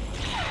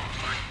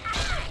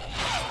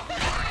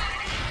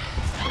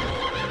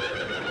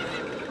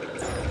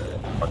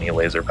 Funny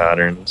laser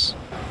patterns.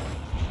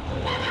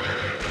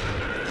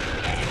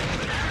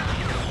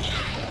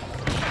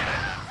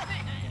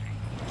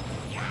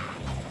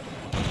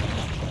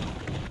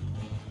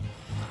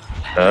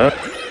 That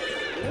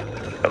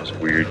was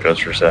weird.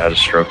 Ghost Rush had a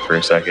stroke for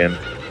a second.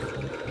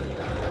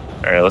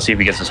 Alright, let's see if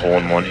he gets his hole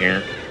in one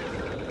here.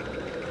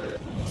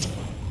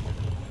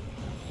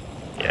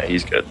 Yeah,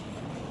 he's good.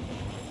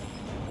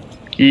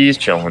 He's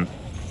chilling.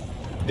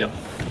 Yep.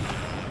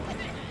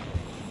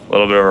 A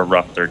little bit of a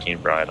rough 13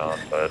 for Idon,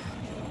 but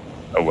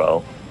oh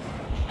well.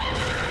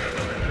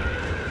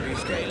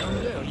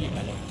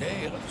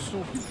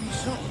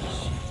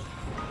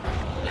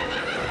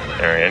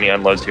 Alright, any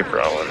unloads here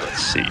for Owen?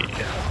 Let's see.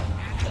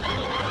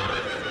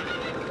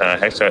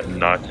 Hex got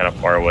knocked kind of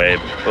far away,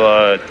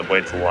 but the way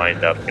it's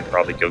lined up, can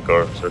probably go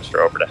Ghost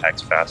over to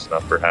Hex fast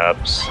enough,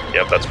 perhaps.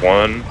 Yep, that's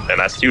one, and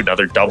that's two.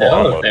 Another double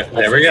unload.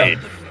 There we go.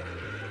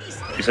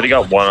 You said he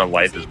got one on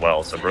life as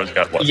well, so Bro's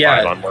got what,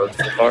 5 unloads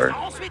so far?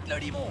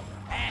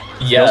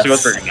 Yes. He also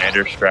goes for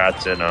Commander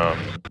strats in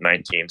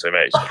 19, so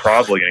he's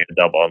probably getting a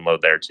double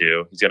unload there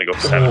too. He's gonna go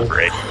 7 for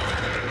 8.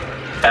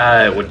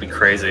 It would be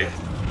crazy.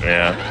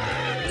 Yeah.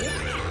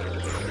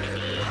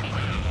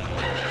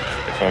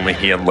 Only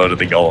he unloaded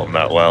the golem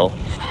that well.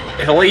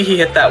 If only he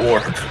hit that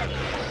warp.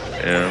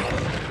 Yeah.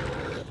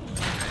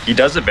 He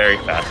does it very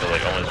fast, so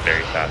like almost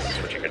very fast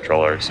switching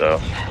controller, so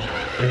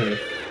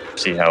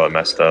see how it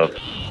messed up.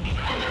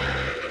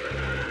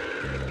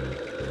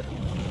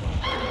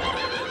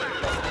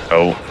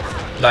 Oh.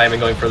 Not even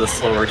going for the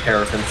slower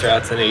Terrapin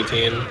strats in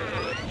 18.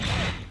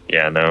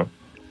 Yeah, no.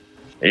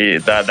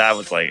 That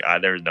was like,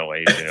 there was no way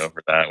he was going to go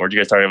for that. Weren't you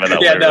guys talking about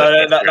that? Yeah,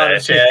 no, not a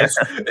chance.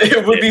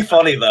 It would be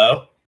funny,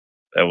 though.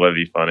 That would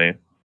be funny.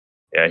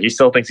 Yeah, he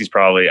still thinks he's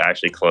probably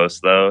actually close,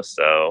 though,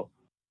 so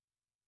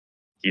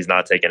he's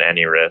not taking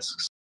any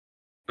risks.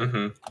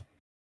 Little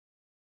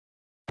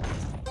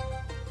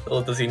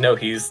does he know,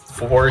 he's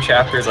 4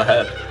 chapters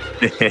ahead.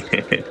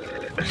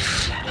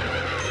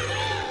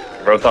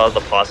 Bro thought of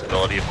the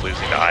possibility of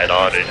losing to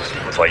Idon, and just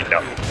was like,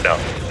 no.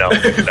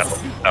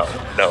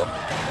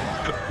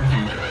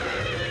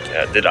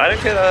 Yeah, did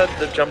Idon get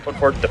the jump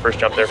before the first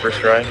jump there first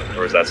try,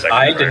 or was that second?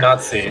 I did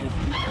not see.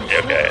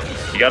 Yeah, okay,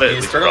 you got it.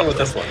 He's struggling with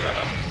this one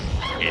though.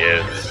 He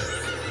is.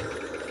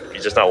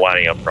 He's just not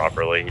lining up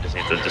properly. He just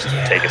needs to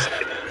take a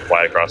second,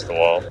 fly across the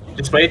wall.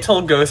 Just wait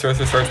till Ghost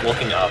Roaster starts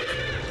looking up.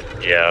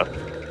 Yeah.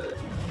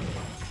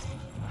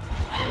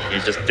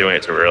 He's just doing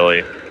it too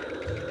early.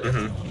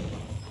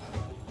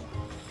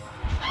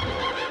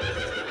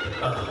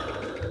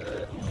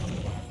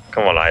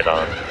 Come on,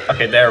 Idon.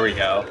 Okay, there we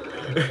go.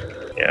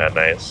 Yeah,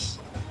 nice.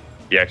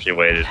 He actually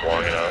waited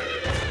long enough.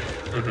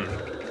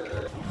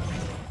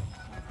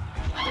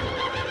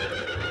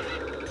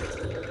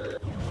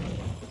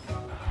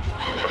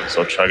 I'm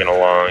still chugging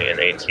along in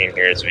 18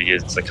 here as we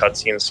get the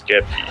cutscene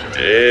skip. He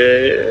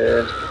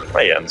did.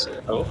 My ends.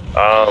 Oh.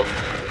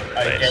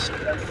 I Nice.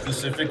 came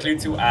specifically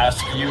to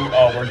ask you,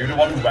 were you the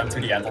one who went to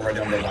the end already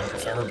on the Lanka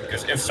server?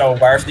 Because if so,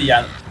 where's the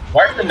end?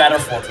 Where's the Nether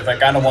Fortress? I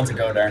kind of want to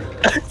go there.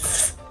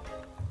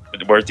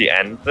 Where's the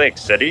end, like,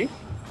 city?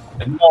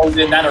 No,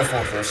 the Nether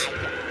Fortress.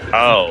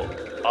 Oh.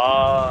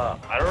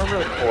 I don't remember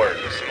the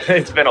course.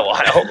 It's been a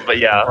while, but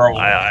yeah, Bro.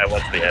 I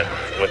went to the end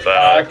with,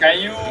 Can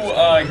you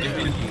give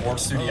me the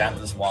ports to the end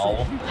as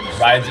well?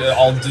 Right,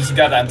 I'll just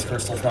get end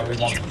crystals when we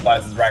want to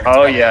fight the dragon.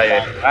 Oh,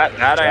 yeah.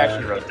 That I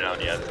actually wrote down,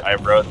 yeah. I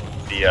wrote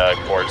the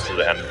chords to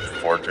the end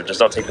fortress. Just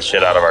don't take the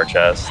shit out of our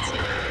chest.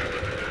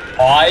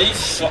 I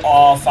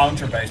found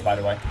your base, by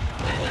the way.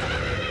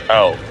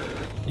 Oh.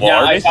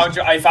 Well,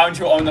 Yeah, I found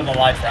you on the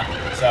light ramp.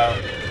 So,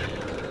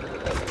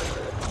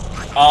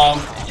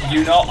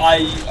 you know,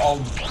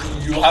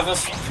 you have a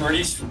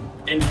pretty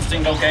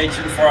interesting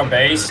location for a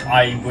base.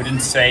 I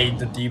wouldn't say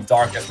the Deep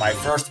Dark is my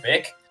first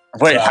pick.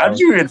 Wait, So, how did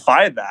you even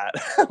find that?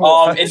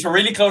 It's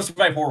really close to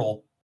my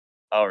portal.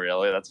 Oh,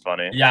 really? That's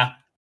funny. Yeah.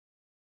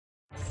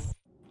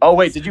 Oh,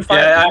 wait, did you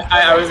find... Yeah,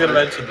 I was gonna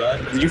mention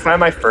that. Did you find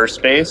my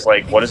first base?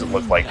 Like, what does it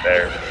look like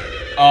there?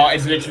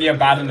 It's literally a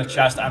bat in the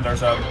chest, and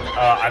there's a,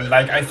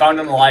 I found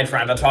an light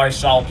ramp. That's how I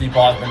saw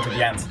people have been to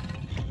the end.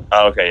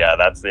 Oh, okay, yeah,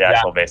 that's the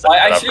actual base. I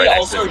actually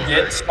also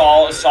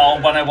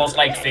saw when I was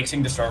like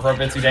fixing the server a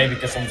bit today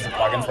because some of the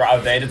plugins were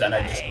outdated, and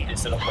I just,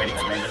 instead of waiting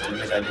for me to do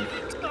it, I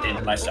did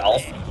it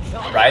myself.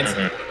 Right?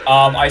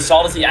 I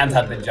saw that the end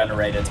had been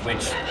generated,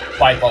 which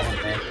quite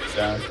puzzled me.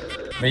 So,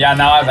 but yeah,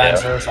 now I have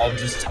answers. I'll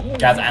just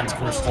get end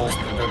crystals.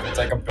 It's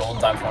like a build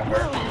time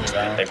longer. So.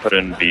 I put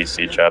in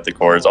BC chat the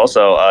chords.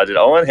 Also, did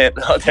Owen hit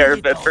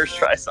Terrapin first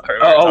try? Sorry.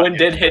 Owen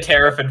did hit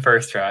Terrapin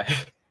first try.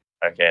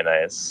 Okay,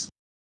 nice.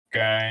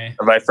 Okay.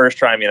 By first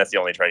try, I mean that's the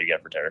only try you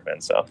get for Terrapin,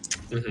 so.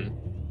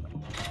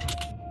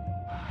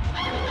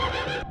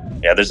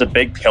 Yeah, there's a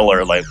big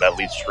pillar like that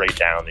leads straight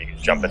down and you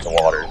can jump into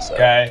water. So.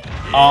 Okay.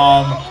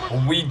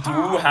 We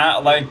do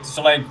have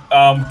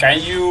can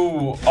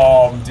you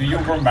do you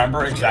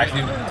remember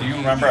exactly? Do you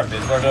remember a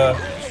bit where the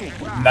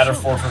Nether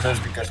Fortress is?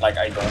 Because like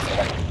I don't feel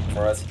like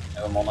for it,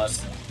 if I'm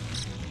honest.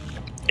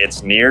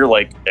 It's near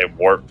like a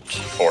warped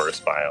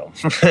forest biome.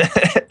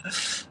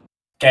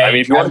 Okay. I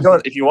mean, if you want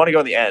to go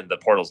in the end, the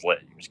portal's lit.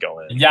 You just go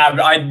in. Yeah,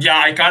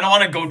 I kind of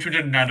want to go to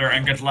the Nether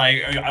and get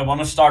like I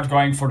want to start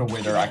going for the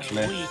Wither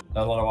actually.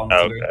 That's what I want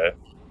to do. Okay.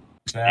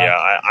 Yeah,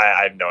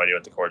 I have no idea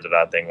what the chords of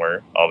that thing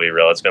were. I'll be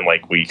real. It's been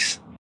like weeks,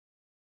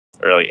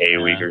 or like a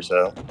week or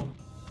so.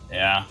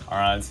 Yeah. All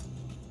right.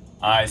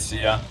 I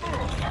see ya.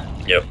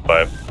 Yep.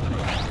 Bye.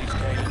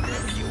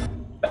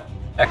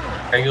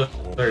 Regular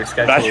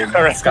scheduled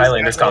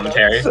Skylanders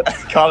commentary.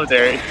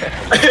 Commentary.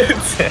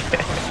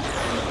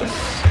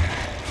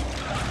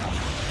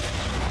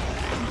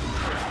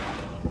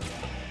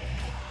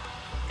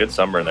 Good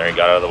sunburn there. He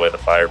got out of the way of the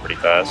fire pretty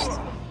fast.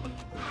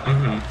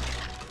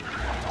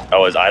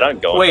 Oh, is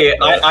Idon going? Wait,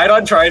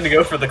 Idon trying to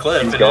go for the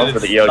cliff. He's going for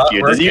the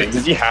EOQ.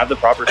 Does he have the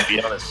proper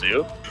speed on his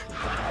suit?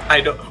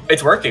 I don't.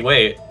 It's working.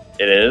 Wait.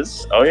 It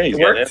is. Oh yeah, he's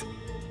getting it.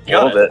 A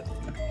little bit.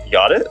 You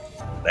got it.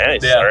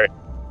 Nice. Yeah. All right.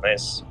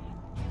 Nice.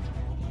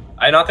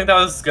 I don't think that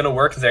was gonna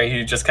work there.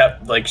 He just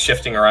kept like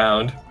shifting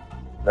around.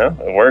 No,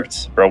 it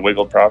worked. Bro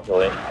wiggled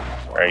properly.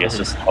 Or I guess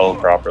just held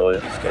properly.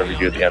 Whatever you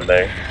do at the end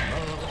there.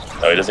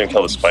 No, he doesn't even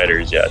kill the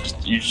spiders yet.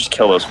 You just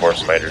kill those 4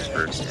 spiders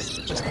first.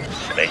 It just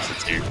makes it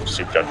so your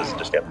soup jump doesn't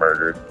just get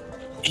murdered.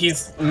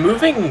 He's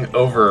moving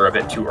over a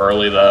bit too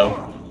early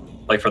though,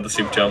 like for the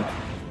soup jump.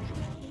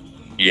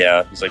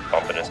 Yeah, he's like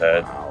bumping his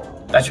head.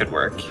 That should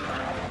work.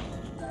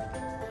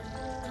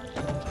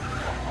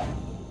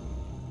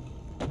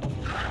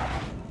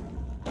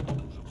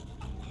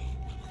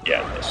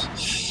 Yeah,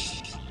 nice.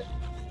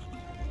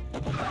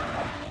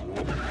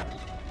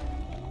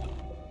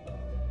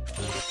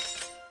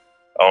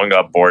 Owen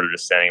got bored of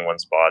just standing in one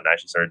spot and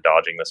actually started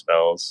dodging the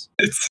spells.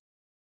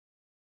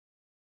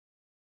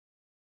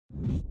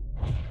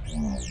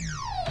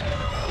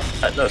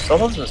 No,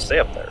 Stella doesn't stay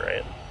up there,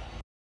 right?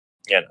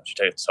 Yeah, no, she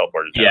takes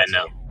teleported down. Yeah,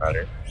 no.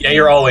 Matter. Yeah,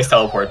 you're always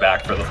teleported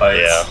back for the fights.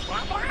 Yeah.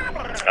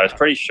 I was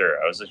pretty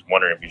sure. I was just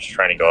wondering if you're just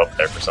trying to go up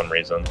there for some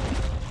reason.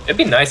 It'd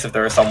be nice if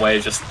there was some way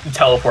to just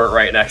teleport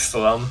right next to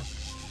them.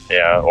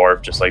 Yeah, or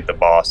if just like the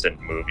boss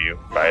didn't move you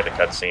by the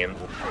cutscene.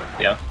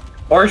 Yeah.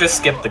 Or just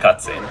skip the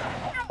cutscene.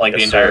 Like the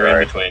Yes, entire sir, in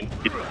alright. between.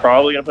 He's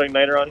probably gonna put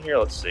Igniter on here,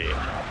 let's see.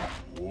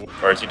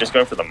 Or is he just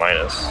going for the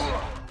minus?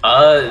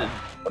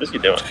 What is he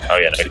doing? Oh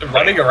yeah, no,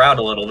 Running around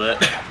a little bit.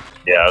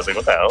 Yeah, I was like,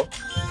 what the hell?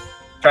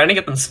 Trying to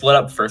get them split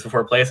up first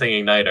before placing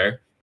Igniter.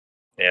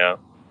 Yeah.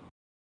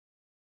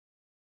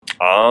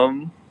 I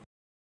don't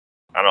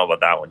know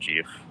about that one,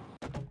 Chief.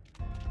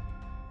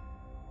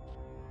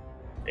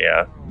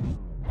 Yeah.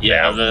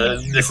 Yeah,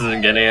 this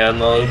isn't getting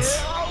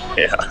unloads.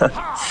 Yeah.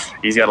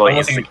 He's got like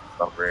Almost a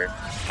number.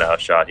 No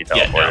shot, he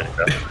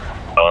teleported.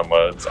 Yeah, No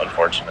unloads,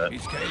 unfortunate.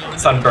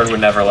 Sunburn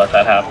would never let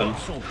that happen.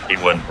 He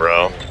wouldn't,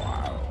 bro.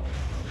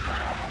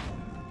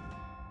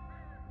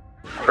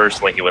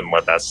 Personally, he wouldn't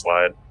let that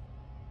slide.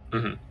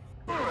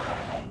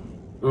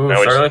 Mm-hmm. Ooh,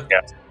 Now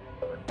Starlight.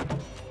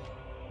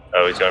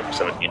 Oh, he's going for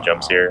 17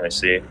 jumps here, I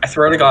see. I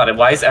swear to God,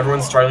 why is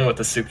everyone struggling with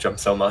the soup jump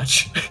so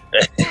much?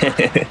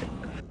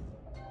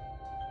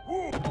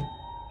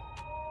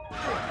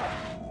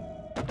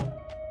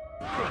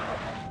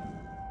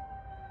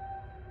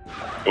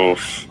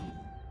 Oof.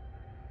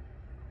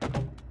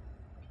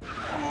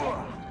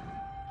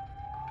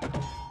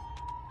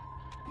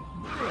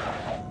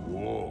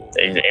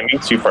 He's aiming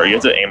too far. You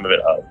have to aim a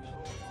bit up.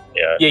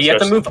 Yeah. Yeah, you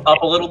have to move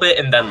up a little bit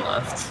and then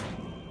left.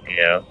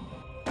 Yeah.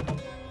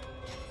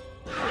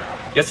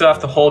 You also have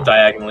to hold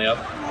diagonally up.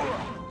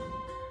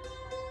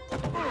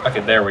 Okay,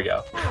 there we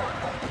go.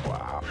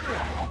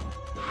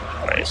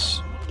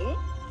 Nice.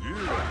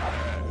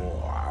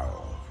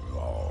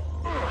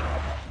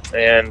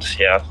 And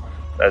yeah,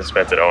 as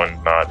expected,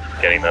 Owen not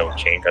getting the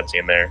chain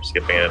cutscene there,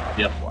 skipping it.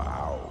 Yep.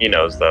 He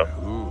knows though.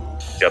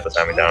 He's got the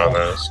timing down on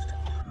those.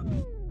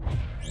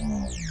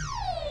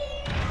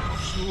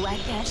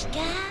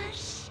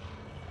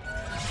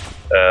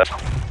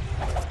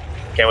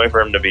 Can't wait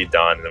for him to be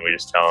done, and then we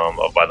just tell him,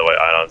 oh, by the way,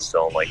 Idon's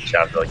still in like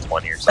chapter like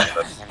 20 or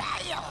something.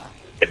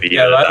 If he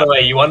Yeah, by the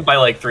way, you won by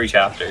like 3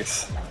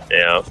 chapters.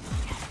 Yeah.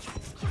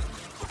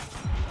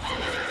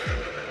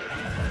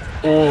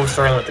 Ooh,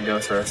 starting with the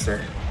Ghost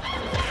Roaster.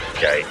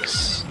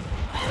 Yikes.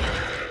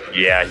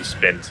 Yeah, he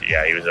spent.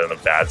 Yeah, he was on the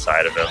bad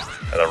side of him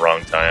at the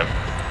wrong time.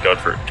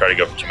 Try to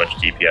go for too much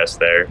DPS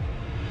there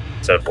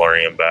instead of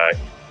luring him back.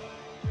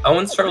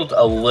 Owen struggled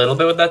a little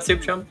bit with that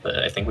soup jump, but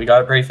I think we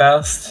got it pretty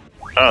fast.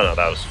 I don't know,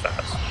 that was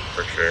fast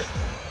for sure.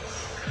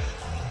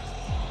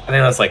 I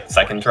think that was like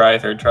second try,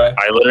 third try.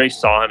 I literally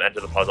saw him enter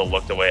the puzzle,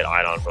 looked away at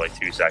Idon for like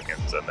 2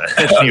 seconds, and then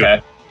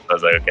Okay. I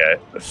was like, okay.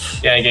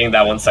 Yeah, getting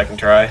that one second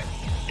try.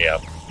 Yeah.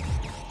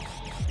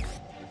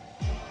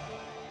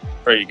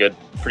 Pretty good,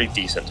 pretty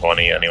decent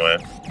 20 anyway.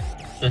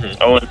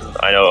 Mm-hmm.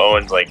 I know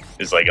Owen's like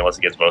is like unless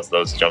he gets both of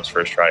those jumps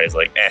first try, he's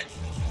like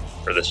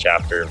for this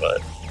chapter, but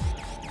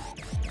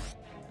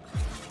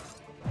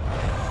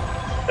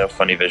no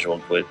funny visual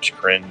glitch,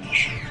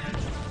 cringe.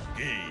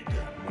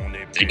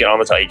 Did he get on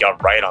the he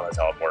got right on the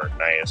teleport.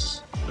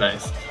 Nice.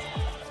 Nice.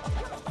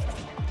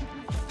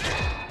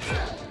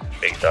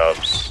 Big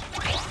dubs.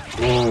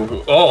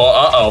 Ooh.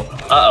 Oh,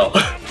 uh-oh.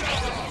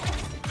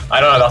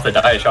 I don't know about the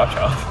die chop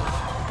chop.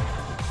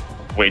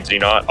 Wait, did he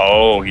not?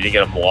 Oh, he didn't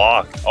get him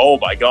blocked. Oh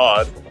my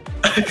god.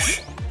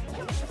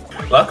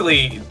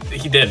 Luckily,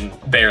 he didn't.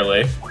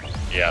 Barely.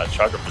 Yeah,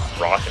 Chakra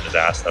was rocking his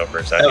ass though for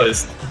a second. That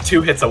was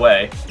 2 hits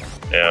away.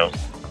 Yeah.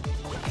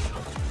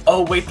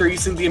 Oh, wait, they're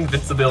using the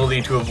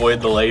invincibility to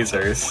avoid the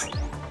lasers.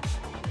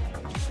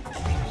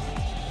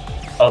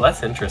 Oh,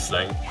 that's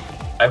interesting.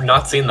 I've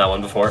not seen that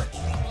one before.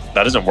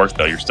 That doesn't work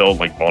though. You're still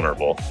like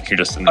vulnerable. You're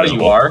just invisible.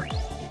 Oh, you are?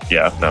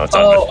 Yeah, no, it's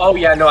Oh,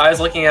 yeah, no, I was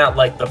looking at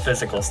like the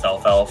physical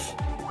stealth elf.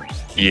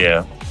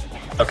 Yeah,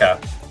 Okay.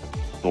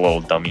 the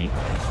little dummy.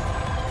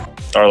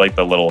 Or like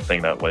the little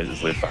thing that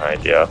is leaves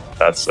behind, yeah.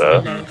 That's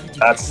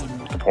that's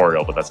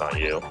corporeal, but that's not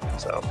you.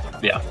 So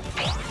Yeah.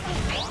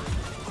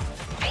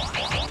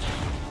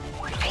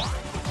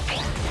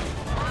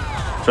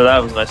 so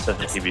that was a nice touch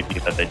in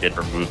PvP that they did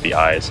remove the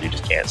eyes, so you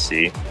just can't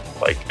see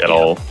like at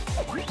all.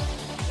 It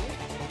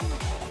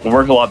would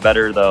work a lot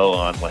better though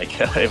on like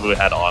if we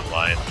had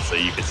online, so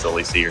you could still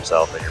see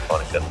yourself and your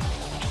opponent couldn't.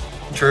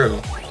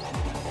 True.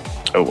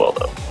 Oh well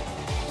though.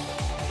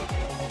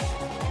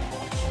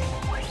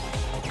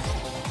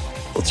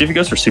 Let's see if he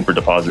goes for super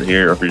deposit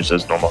here or if he just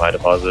says normal high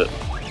deposit.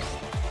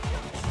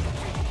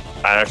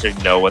 I don't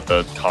actually know what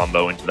the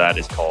combo into that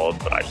is called,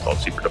 but I just call it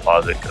super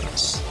deposit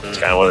because it's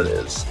kind of what it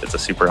is. It's a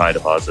super high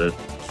deposit.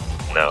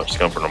 No, just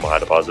going for normal high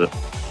deposit.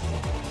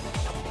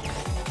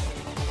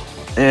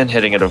 And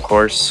hitting it, of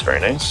course. Very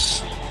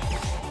nice.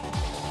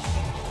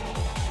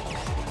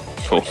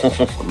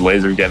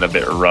 Laser getting a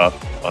bit rough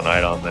on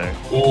Idon there.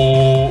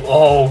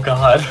 Oh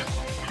god.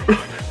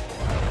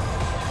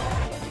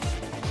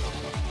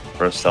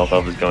 Bro, stealth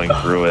up is going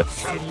through it.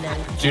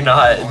 Do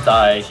not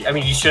die. I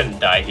mean, you shouldn't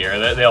die here.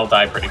 They'll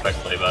die pretty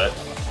quickly, but...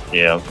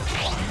 Yeah.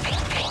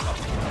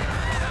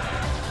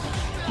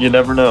 You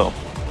never know.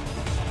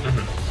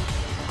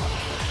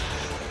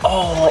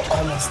 Oh,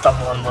 almost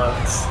double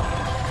unloads.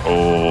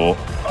 Oh.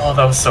 Oh,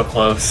 that was so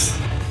close.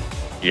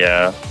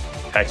 Yeah.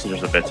 Actually,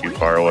 just a bit too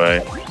far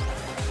away.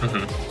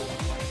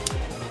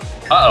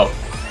 Uh-oh.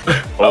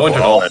 I went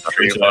to all. No,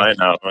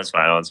 it's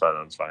fine.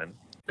 It's fine.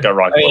 Got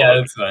rock. Oh, yeah,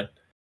 it's fine.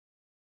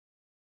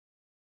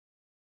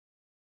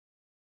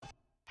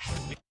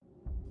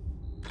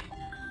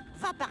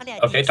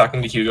 Okay,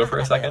 talking to Hugo for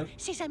a second.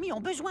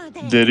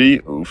 Did he?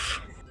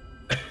 Oof.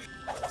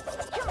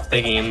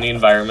 Taking in the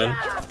environment.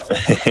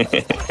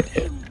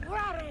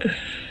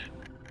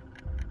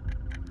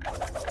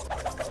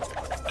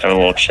 Have a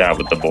little chat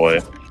with the boy.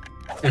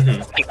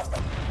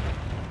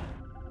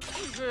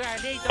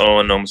 Oh,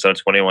 and almost at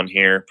 21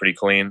 here. Pretty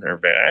clean. Or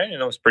I don't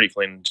know, it's pretty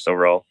clean just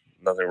overall.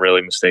 Nothing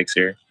really mistakes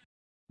here.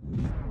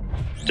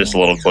 Just a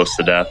little close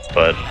to death,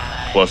 but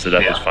close to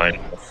death is fine.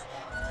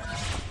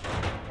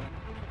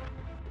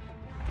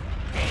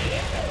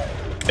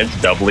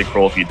 It's doubly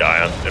cruel if you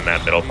die in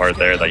that middle part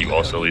there that you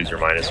also lose your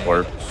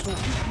 -4.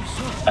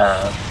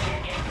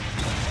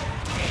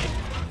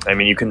 I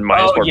mean, you can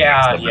 -4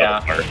 in the middle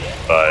part,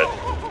 but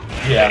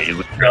you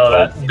lose no,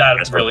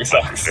 that really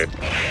sucks.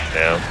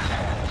 Yeah.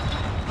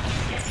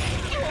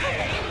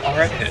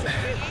 Alright.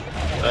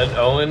 But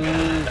Owen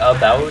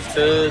about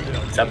to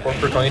teleport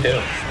for 22.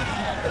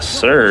 Yes,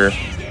 sir.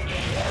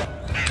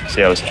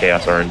 See how his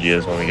Chaos RNG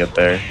is when we get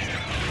there.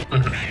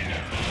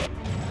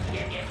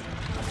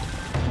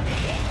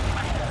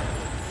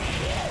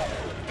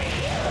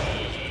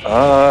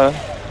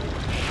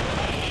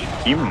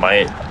 He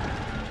might.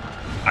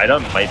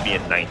 Idon might be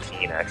in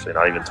 19, actually,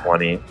 not even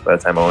 20. By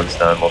the time Owen's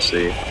done, we'll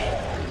see.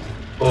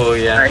 Oh,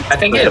 yeah. I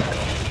think it...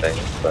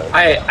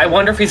 I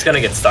wonder if he's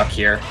gonna get stuck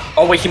here.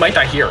 Oh, wait, he might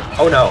die here.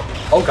 Oh, no.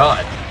 Oh,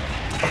 God.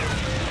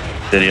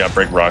 Did he not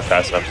break rock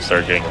fast enough to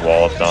start getting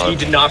walloped on? He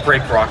did not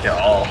break rock at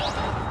all.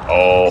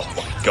 Oh,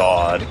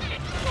 God.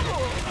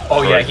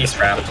 Oh, yeah, he's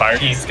trapped.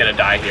 He's gonna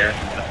die here.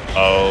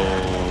 Oh.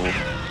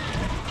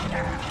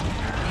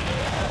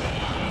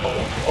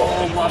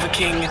 Oh, Lava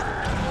King.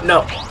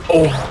 No.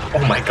 Oh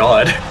my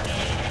God.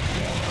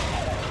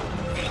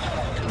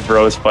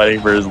 Bro's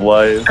fighting for his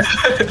life.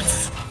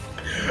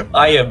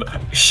 I am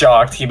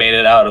shocked he made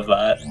it out of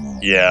that.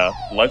 Yeah,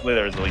 luckily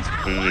there was at least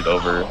food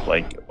over,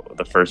 like,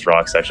 the first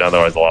rock section,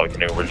 otherwise the Lava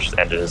King would just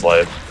ended his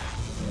life.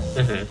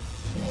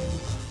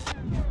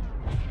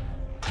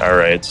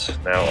 Alright,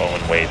 now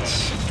Owen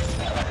waits.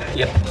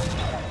 Yep.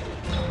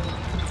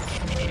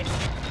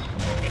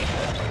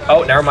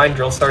 Oh, never mind,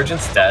 Drill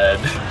Sergeant's dead.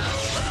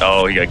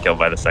 Oh, he got killed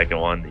by the second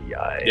one.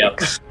 Yikes.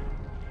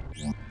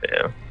 Yep.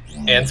 Yeah.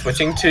 And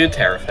switching to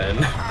Terrafin.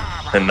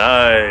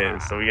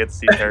 Nice. So we get to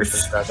see Terrafin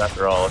strats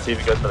after all. Let's see if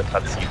he goes for the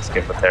cutscene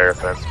skip with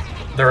Terrafin.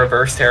 The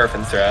reverse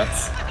Terrafin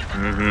strats.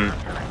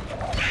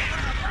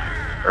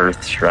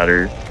 Earth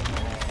Shredder.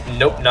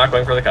 Nope, not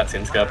going for the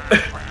cutscene skip.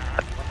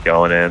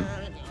 Going in.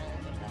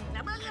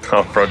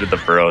 Oh, Bro did the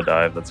burrow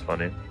dive. That's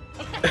funny.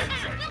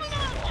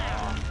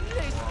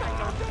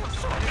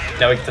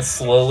 Now we get to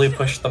slowly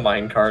push the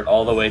minecart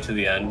all the way to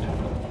the end.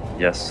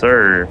 Yes,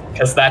 sir.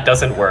 Because that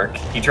doesn't work.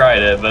 He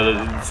tried it, but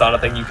it's not a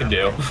thing you can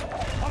do.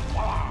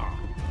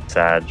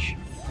 Sag.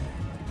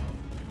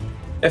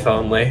 If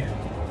only.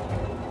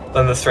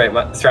 Then the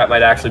strat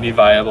might actually be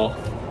viable.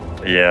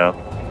 Yeah.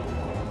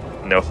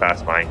 No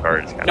fast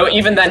minecart is kind No,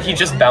 even then, he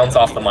just bounced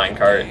off the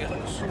minecart.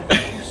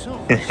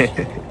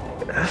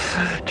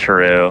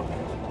 True.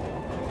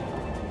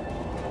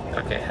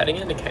 Okay, heading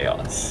into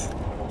chaos.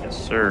 Yes,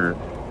 sir.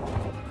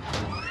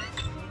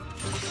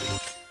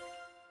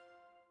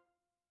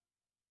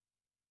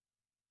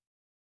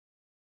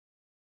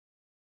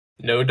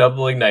 No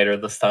double igniter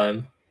this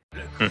time.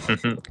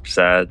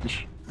 Sag.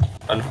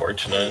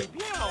 Unfortunate.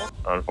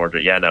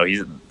 Unfortunate. Yeah, no,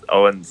 he's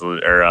Idon's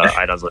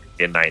looking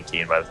in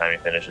 19 by the time he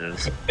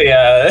finishes.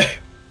 Yeah.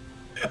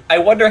 I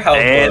wonder how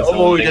he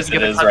doesn't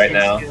get it is right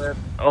now. Skip.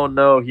 Oh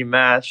no, he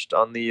matched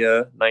on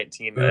the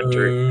 19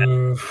 entry.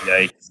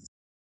 Yikes.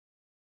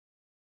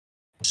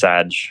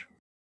 Sag.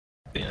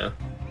 Yeah.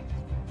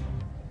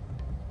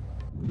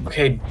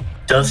 Okay,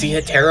 does he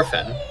hit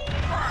Terrafin?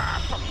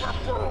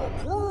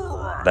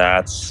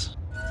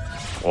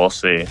 We'll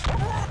see.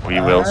 We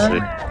will see.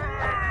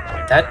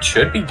 That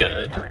should be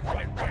good.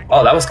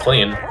 Oh, that was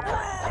clean.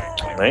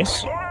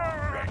 Nice.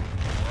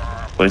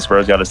 Police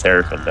Bro's got his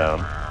Terrafin down.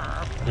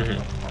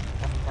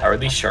 How are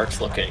these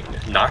sharks looking?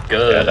 Not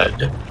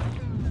good.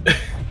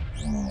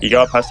 He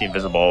got past the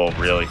invisible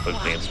really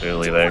quickly and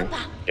smoothly there.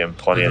 Gave him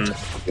plenty of time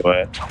to get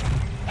away.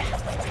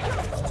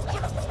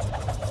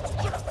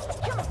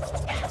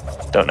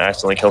 Don't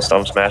accidentally kill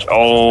Stomp Smash.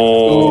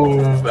 Oh!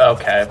 Ooh,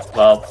 okay.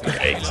 Well,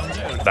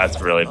 Yikes. That's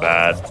really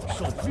bad.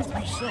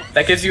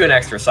 that gives you an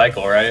extra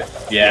cycle, right?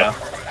 Yeah. Yep.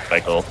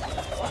 Cycle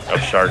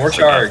of sharks. More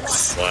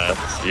sharks.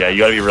 Yeah, you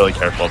gotta be really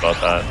careful about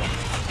that.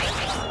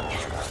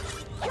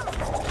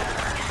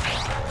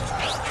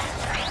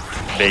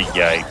 Big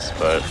yikes,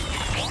 but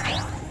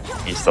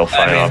he's still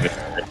fine,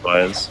 obviously.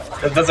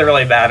 It doesn't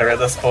really matter at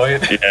this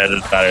point. Yeah, it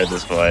doesn't matter at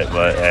this point,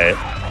 but hey,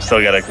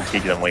 still gotta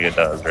critique them like it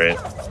does, right?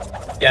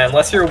 Yeah,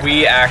 unless your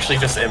Wii actually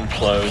just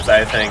implodes,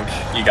 I think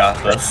you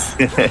got this.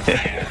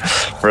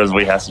 Whereas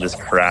Wii has to just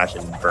crash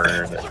and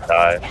burn and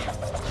die.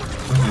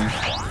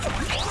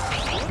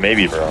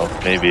 Maybe, bro.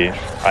 Maybe.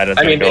 I don't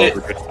think go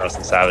over us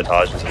and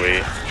sabotage his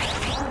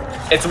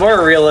Wii. It's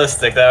more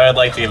realistic than I'd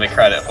like to give it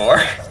credit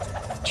for.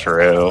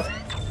 True.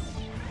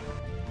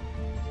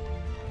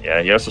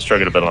 Yeah, he also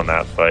struggled a bit on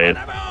that fight.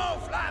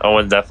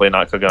 Owen's definitely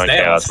not cooking on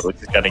Chaos, but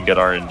he's getting good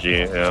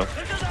RNG, yeah.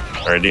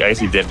 Or I guess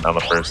he didn't on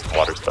the first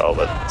water spell,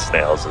 but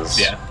Snails is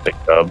big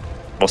dub.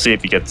 We'll see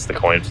if he gets the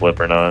coin flip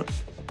or not.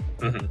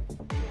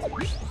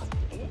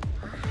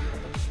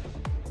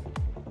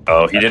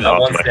 Oh, he didn't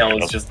optimize. Snail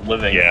is just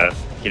living. Yeah,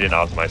 he didn't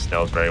optimize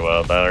Snails very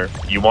well there.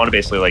 You want to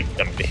basically like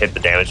hit the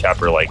damage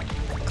chapter like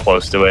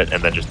close to it,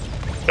 and then just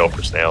go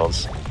for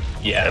Snails.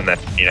 Yeah, and then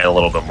you know a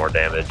little bit more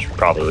damage.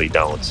 Probably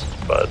don't,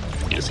 but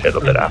you just hit a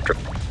bit after.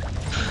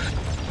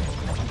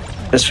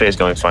 This phase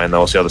going fine though.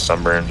 We'll see how the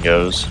Sunburn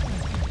goes.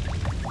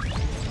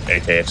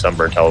 AK if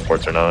Sunburn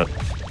teleports or not.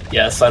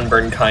 Yeah,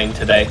 Sunburn kind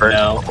today. Sunburn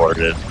no.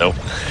 Teleported. Nope.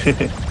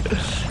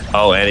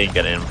 Oh, and he didn't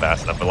get in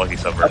fast enough, but lucky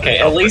Sunburn. Okay,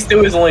 at least it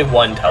was only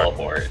one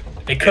teleport.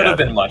 It could have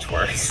been much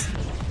worse.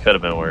 Could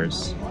have been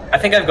worse. I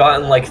think I've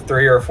gotten like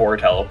 3 or 4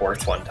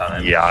 teleports one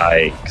time.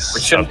 Yikes.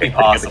 Which shouldn't be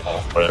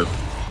possible.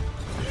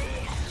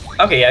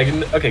 Okay, yeah,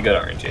 good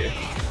RNG.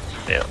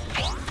 Yeah.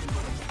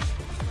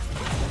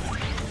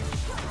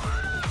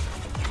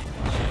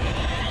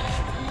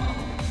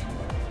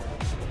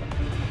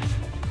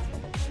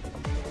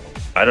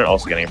 Iden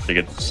also getting a pretty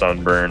good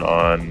Sunburn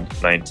on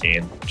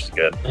 19, which is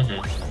good.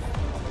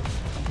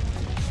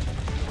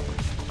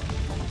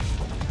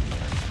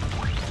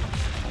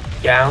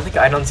 Yeah, I don't think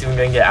Iden's even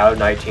gonna get out of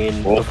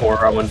 19 before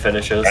Rowan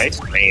finishes.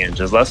 Nice range.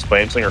 As less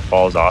Flameslinger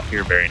falls off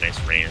here, very nice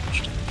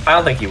ranged. I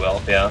don't think he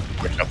will, yeah.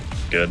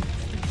 Good.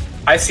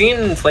 I've seen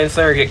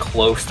Flameslinger get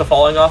close to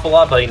falling off a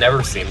lot, but he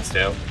never seems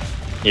to.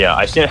 Yeah,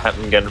 I've seen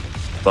him get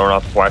thrown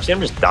off before. I've seen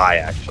him just die,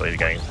 actually,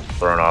 getting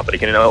thrown off. But he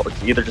can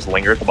either just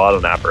linger at the bottom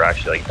of the map or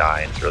actually like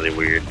die, and it's really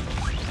weird.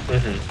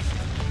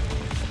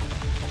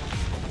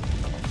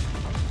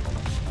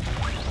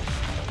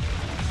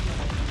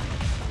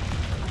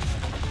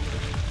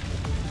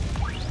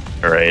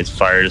 Alright, it's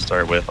fire to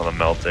start with on the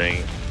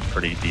melting.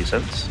 Pretty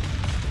decent.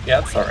 Yeah,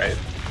 it's alright.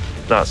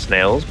 Not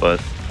Snails,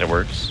 but it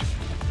works.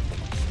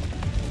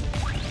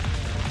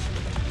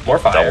 More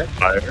fire. Double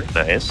fire,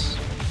 nice.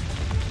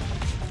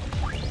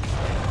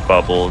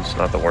 Bubbles,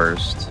 not the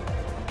worst.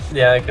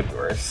 Yeah, it could be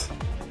worse.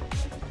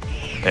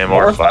 And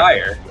more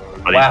fire.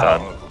 But wow. He's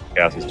done.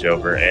 Chaos is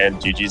Joker. And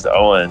GG's to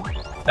Owen.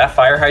 That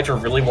Fire Hydra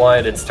really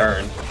wanted its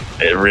turn.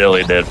 It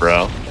really did,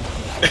 bro.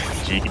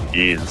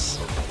 GG's.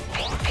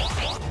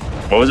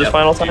 What was his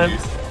final time?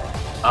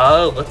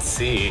 Let's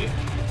see.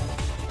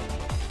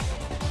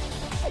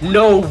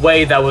 No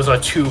way that was a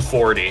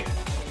 240.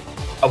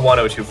 A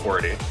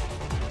 10240.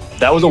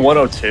 That was a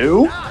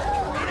 102?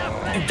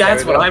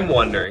 That's what I'm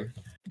wondering.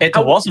 It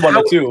was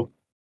 102.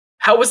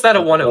 How was that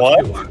a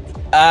 102? What?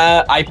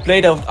 I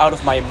played out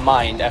of my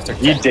mind after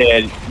 10.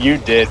 You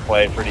did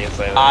play pretty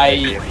insane.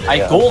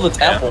 I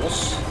golded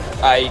apples.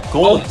 I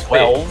golded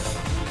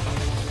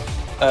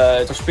 12.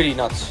 It was pretty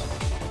nuts.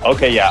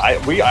 Okay, yeah, I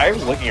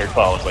was looking at your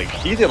clones, like,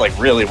 he did, like,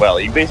 really well.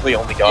 You basically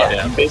only got,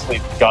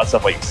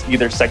 stuff, like,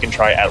 either second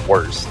try at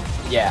worst.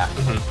 Yeah.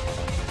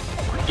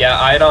 Yeah,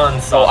 Idon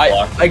saw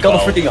I got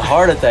a freaking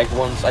heart attack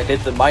once I did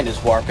the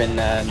minus warp in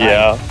 9.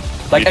 Yeah.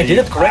 Like, I did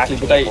it correctly,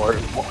 but I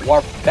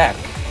warped back.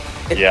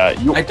 I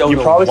don't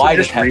know probably why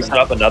just reset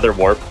up another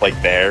warp, like,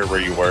 there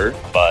where you were,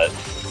 but...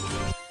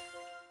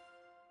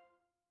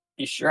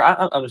 You sure?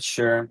 I'm not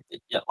sure.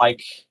 Yeah,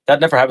 like,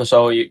 that never happened,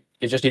 so you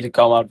just need to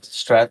come out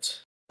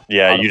strat.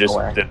 Yeah, you just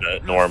did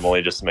that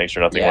normally just to make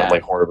sure nothing went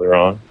like horribly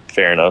wrong.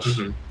 Fair enough.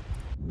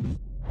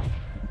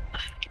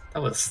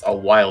 That was a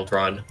wild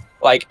run.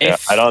 Like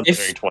if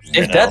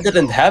that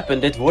didn't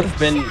happen, it would have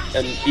been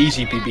an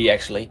easy PB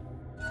actually.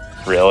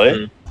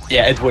 Really?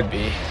 Yeah, it would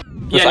be.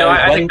 Yeah, no,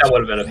 I think that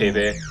would have been a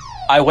PB.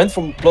 I went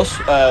from plus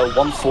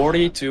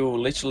 140 to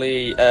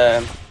literally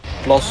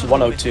plus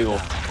 102,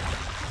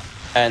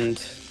 and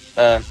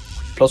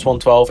plus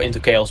 112 into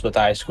Chaos, but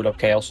I screwed up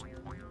Chaos.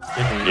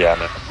 Yeah,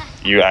 man.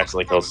 You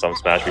accidentally killed some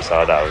Smash. We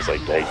saw that. I was like,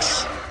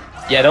 yikes.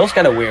 Yeah, that was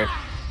kind of weird.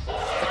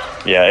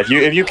 Yeah, if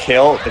you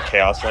kill the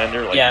Chaos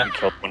Lander, like if you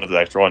kill one of the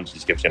extra ones, it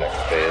just gives you an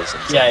extra phase.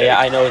 Yeah,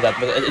 I know that,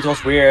 but it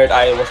was weird.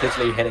 I was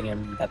literally hitting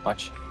him that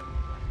much.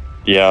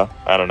 Yeah,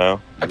 I don't know.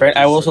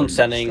 I wasn't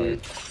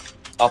standing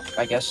up,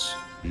 I guess.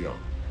 Yeah,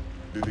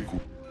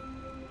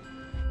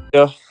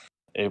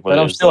 it But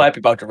I'm was, still happy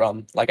about the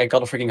run. Like, I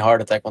got a freaking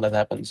heart attack when that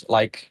happened.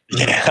 Like,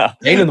 yeah.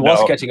 Aiden was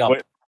No, catching up.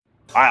 wait,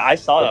 I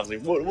saw it. I was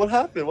like, what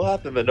happened? What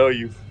happened? But no,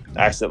 you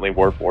accidentally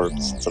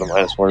warps instead of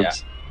minus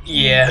warps.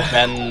 Yeah.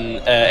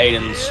 Then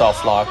Aiden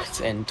soft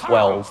locked in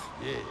 12.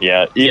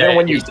 Yeah, even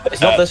when you.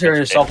 It's not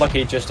necessarily soft lock,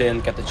 he just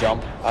didn't get the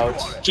jump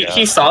out.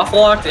 He soft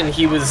locked and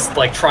he was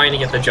like trying to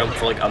get the jump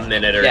for like a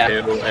minute or two,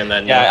 and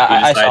then he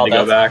I decided saw to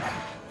go back.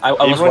 I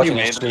was even when watching you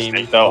a made the stream.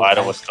 mistake, though,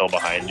 Ida was still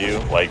behind you.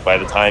 Like by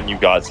the time you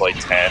got to like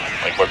 10,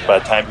 like by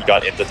the time you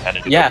got into 10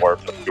 and did the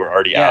warp, you were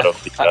already out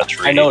of the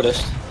tree. I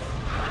noticed.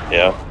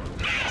 Yeah.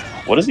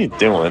 What is he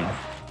doing?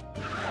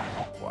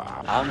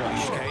 I'm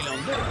not sure.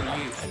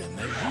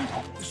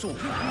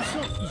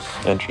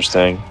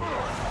 Interesting.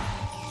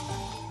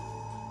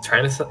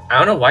 I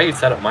don't know why you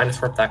set up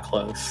minus warp that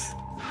close.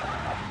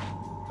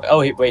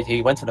 Oh, wait,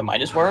 he went for the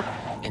minus warp?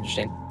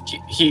 Interesting.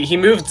 He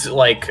moved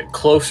like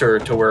closer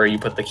to where you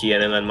put the key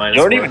in and then minus.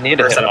 You don't even need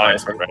to hit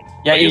minus warp, right?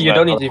 Yeah, you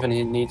don't even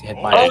need to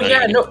hit minus. Oh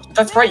yeah, no,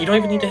 that's right. You don't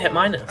even need to hit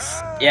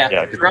minus. Yeah,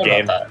 yeah, because the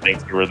game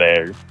thinks you were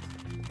there.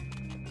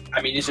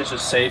 I mean, it's just a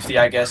safety,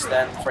 I guess,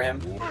 then for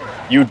him.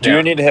 You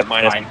do need to hit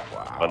minus,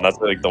 and that's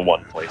like the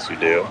one place you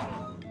do.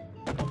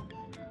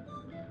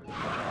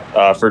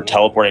 For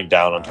teleporting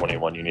down on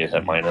 21, you need to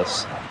hit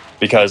minus,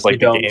 because like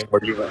the game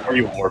where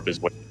you warp is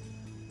what.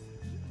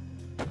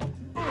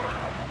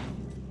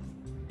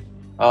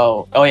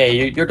 Oh yeah,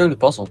 you're doing the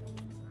puzzle.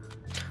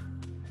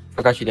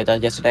 Forgot you did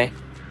that yesterday.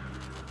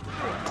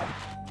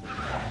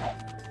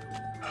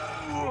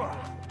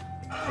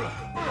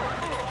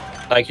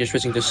 Like you're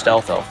switching to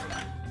stealth elf.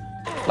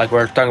 Like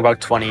we're talking about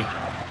 20. I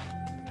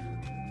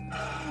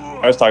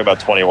was talking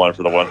about 21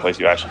 for the one place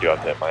you actually do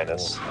have to hit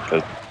minus.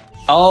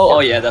 Oh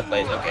yeah, that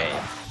place. Okay,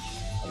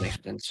 that makes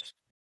sense.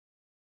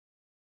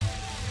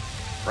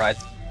 Right.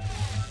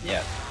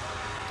 Yeah.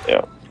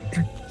 Yeah.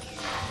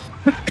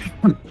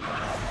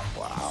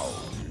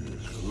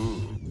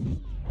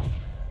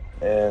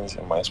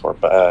 And minus warp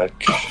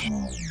back.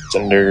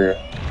 Cinder.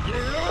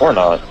 Or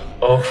not.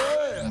 Oh.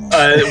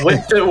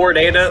 Went to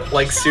Tornado,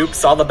 like Soup,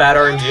 saw the bad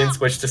RNG and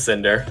switched to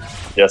Cinder.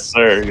 Yes,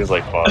 sir. He was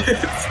like, fuck.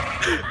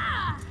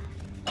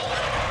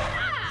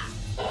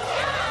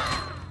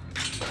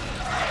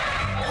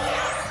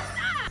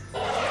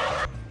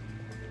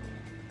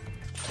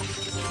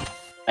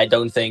 I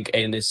don't think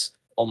Aiden is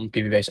on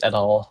PB base at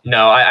all.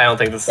 No, I don't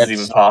think this is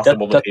even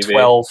possible that to PB.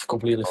 12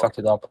 completely fucked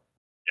it up.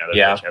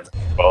 Yeah.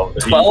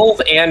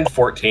 12 and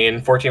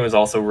 14. 14 was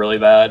also really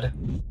bad.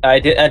 I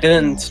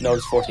didn't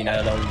notice 14.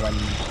 I don't know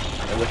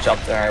which up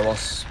there I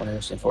was when I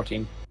was in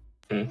 14.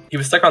 He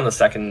was stuck on the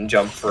second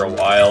jump for a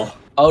while.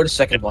 Oh, the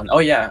second one. Oh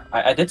yeah,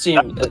 I did see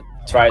him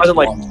try. It wasn't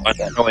like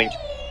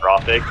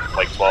catastrophic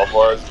like 12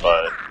 was,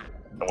 but it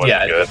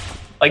wasn't good.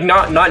 Like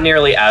not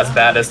nearly as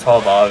bad as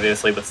 12,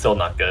 obviously, but still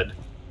not good.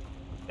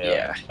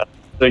 Yeah.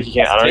 Like he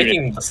can't. I don't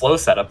taking the slow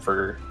setup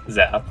for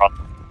Zap.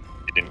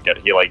 He didn't get.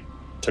 He like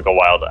took a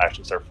while to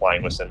actually start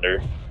flying with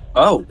Cinder.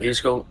 Oh, he's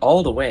going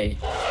all the way.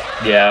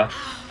 Yeah.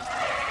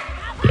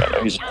 Yeah,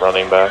 no, he's just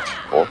running back.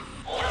 Cool.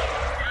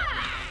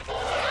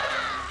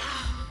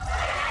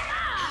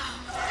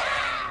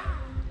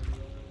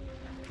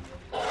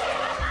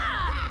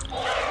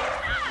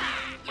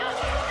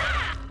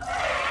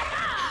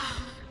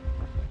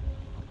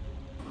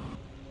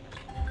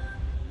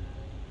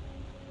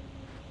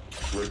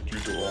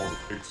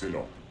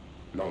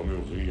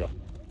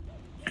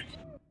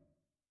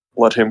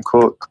 Let him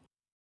cook.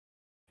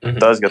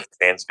 Does get the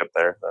fan skip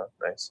there, though.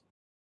 Nice.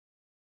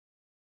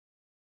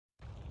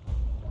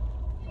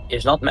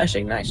 He's not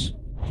meshing. Nice.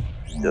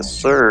 Yes,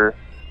 sir.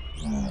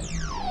 Let's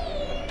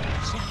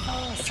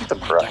check the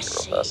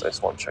bracket real fast. I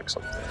just want to check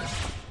something.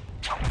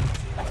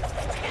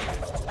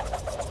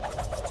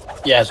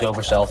 Yeah, let's go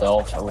for stealth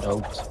elf. I would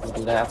hope we'll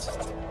do that.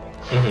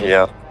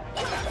 Yeah.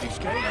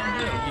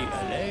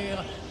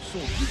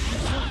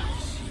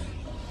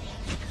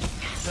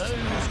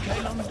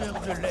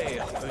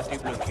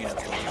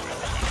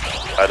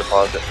 I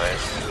deposit,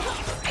 nice.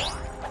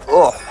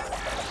 Oh!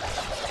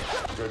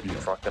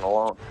 Fucking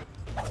alone.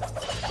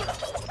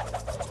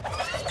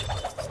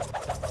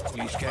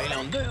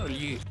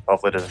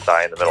 Hopefully it doesn't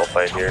die in the middle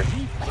fight here.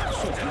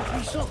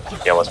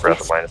 Yeah, unless we're at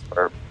the minus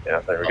burp. Yeah,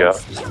 there we go.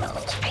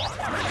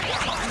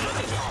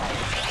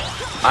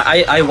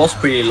 I was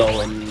pretty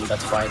low in that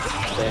fight.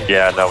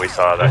 Yeah, no, we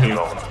saw that.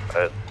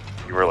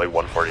 You were like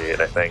 148,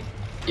 I think.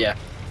 Yeah.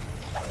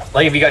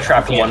 Like if you got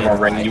trapped in one more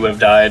ring, you would have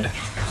died.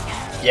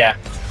 Yeah,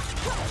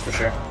 for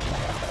sure.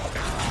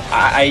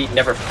 I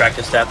never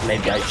practiced that.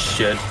 Maybe I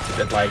should to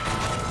get like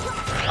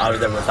out of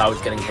there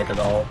without getting hit at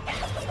all.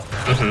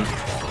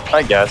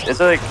 I guess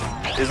it's like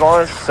as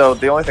long as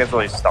the only thing that's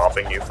really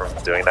stopping you from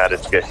doing that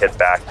is to get hit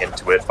back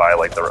into it by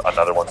like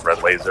another one's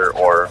red laser,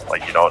 or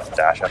like you don't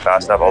dash that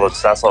fast enough. Although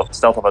stealth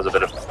has a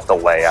bit of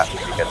delay after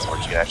you get so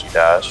much you can actually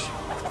dash.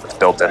 It's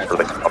built in for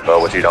the combo,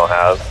 which you don't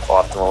have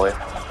optimally.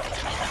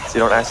 So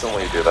you don't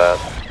accidentally do that.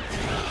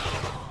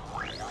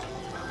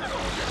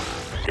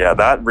 Yeah,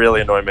 that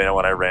really annoyed me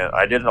when I ran.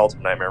 I did an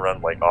Ultimate Nightmare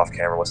run like off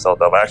camera with Stealth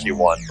Dove. I actually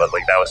won, but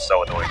like that was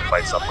so annoying to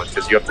fight someone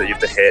because you have to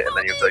hit and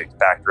then you have to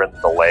factor in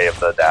the delay of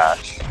the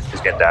dash. You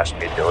just get dashed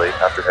immediately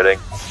after hitting.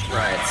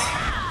 Right.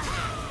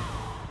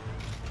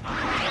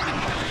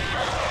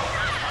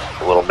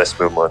 A little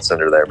mismovement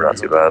under there, but not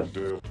too bad.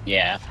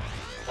 Yeah.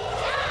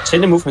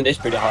 Cinder movement is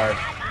pretty hard.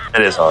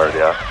 It is hard,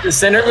 yeah. The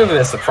center movement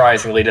is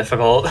surprisingly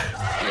difficult.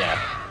 Yeah.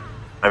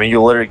 I mean,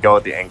 you literally go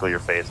at the angle you're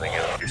facing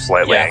and you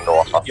slightly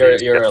angle off.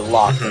 You're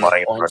locked.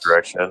 Flying in the right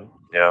direction.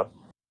 Yeah.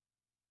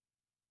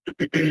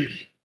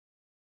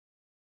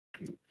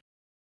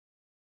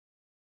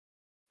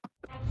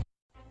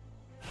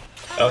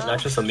 Oh, not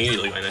just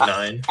immediately went at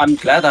 9. I'm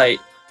glad I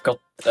got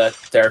that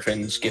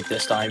Terfin skip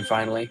this time,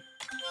 finally.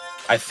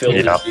 I failed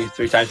it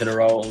 3 times in a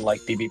row on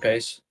like PB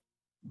pace.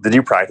 Did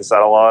you practice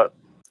that a lot?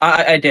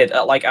 I did.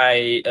 Like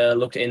I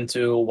looked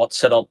into what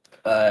setup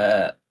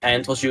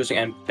Ant was using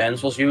and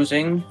Benz was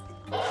using.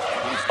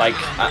 Like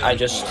I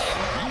just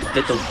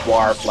did the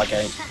warp like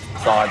I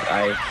thought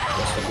I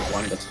was the good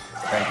one, but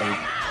apparently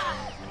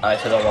I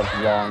said I was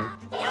wrong.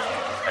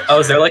 Oh,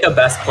 is there like a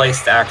best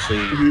place to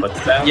actually put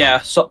that?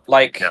 Yeah, so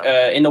like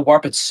in the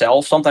warp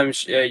itself,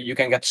 sometimes you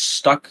can get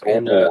stuck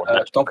in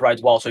the top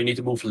right wall, so you need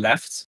to move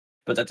left.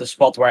 But at the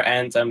spot where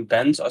Ant and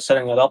Benz are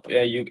setting it up,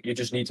 you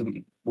just need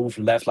to move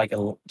left like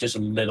just a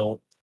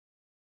little.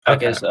 Like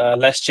there's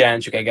less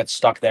chance you can get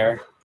stuck there.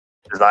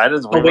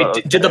 Oh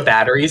wait, did the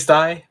batteries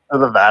die?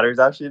 Did the batteries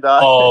actually die?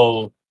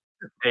 Oh,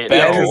 yeah,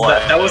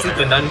 that wasn't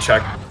the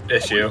nunchuck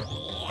issue.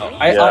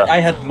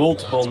 I had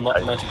multiple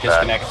nunchuck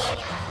disconnects.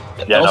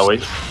 Yeah, no,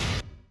 wait.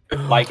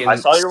 Like in I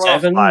saw you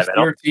 7, 5,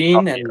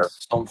 13, and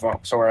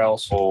somewhere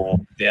else. Oh,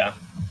 yeah.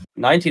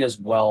 19 as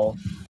well.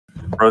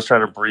 Bro's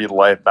trying to breathe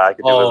life back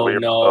into his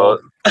weird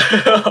boat.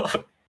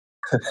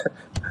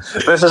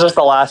 This is just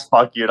the last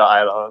fuck you to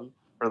Idon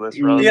for this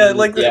run. Yeah,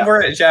 like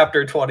we're at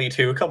chapter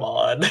 22. Come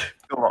on.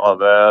 Come on,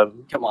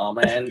 man. Come on,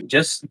 man.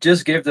 Just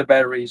give the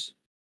batteries.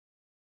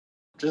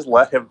 Just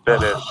let him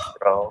finish,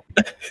 bro.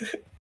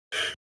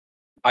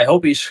 I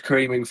hope he's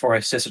screaming for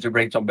his sister to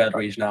bring some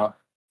batteries now.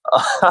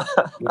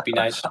 Would be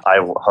nice. I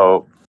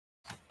hope.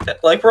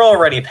 Like we're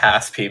already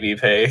past PB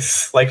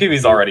pace. Like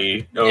PB's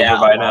already over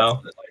by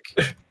now.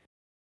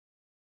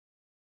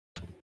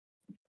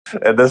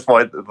 At this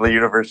point, the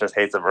universe just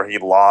hates him, or he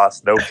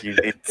lost. No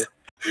PB.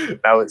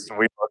 Now it's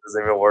we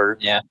doesn't even work.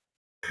 Yeah.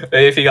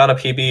 If he got a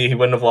PB, he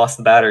wouldn't have lost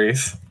the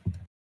batteries.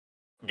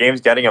 Game's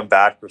getting him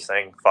back for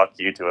saying "fuck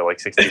you" to it like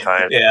 60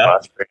 times. Yeah.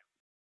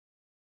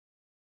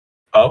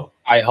 Oh.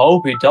 I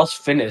hope he does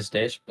finish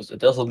this, because it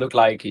doesn't look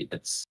like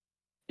he's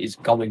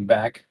coming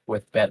back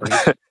with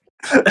batteries.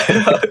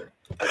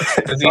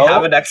 Does he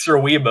have an extra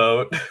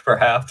Wiimote,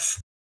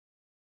 perhaps?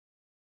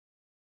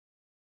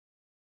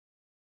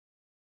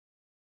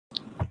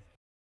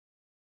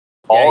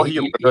 All he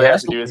literally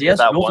has to do is get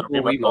that one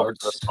Wiimote over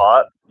to the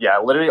spot. Yeah,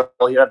 literally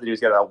all you have to do is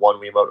get that one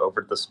Wiimote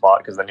over to the spot,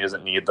 because then he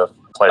doesn't need the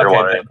player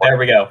one anymore. There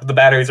we go. The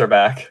batteries are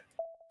back.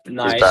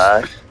 Nice.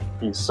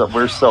 He's back.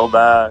 We're so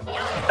back.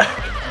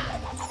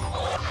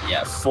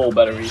 Yeah, full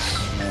batteries.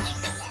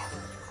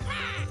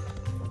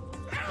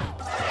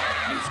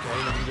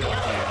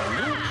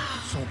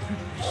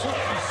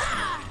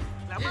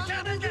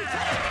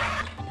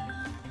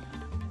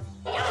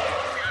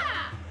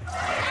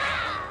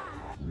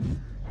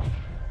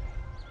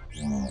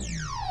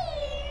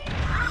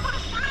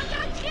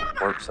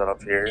 Warp set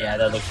up here. Yeah,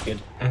 that looks good.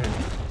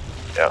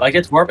 Yeah. Like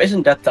its warp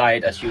isn't that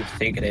tight as you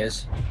think it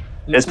is.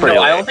 It's pretty.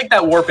 No, I don't think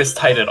that warp is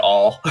tight at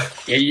all.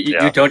 Yeah,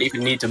 you don't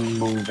even need to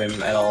move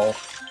him at all.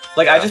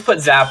 Like I just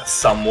put Zap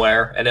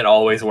somewhere and it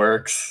always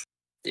works.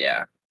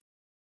 Yeah.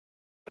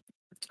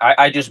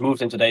 I just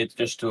moved him today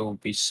just to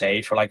be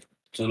safe, or like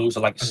to lose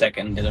like a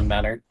second didn't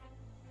matter.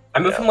 I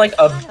moved him like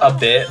a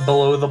bit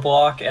below the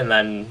block, and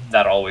then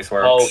that always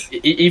works. Oh,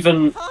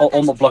 even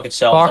on the block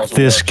itself. Fuck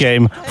this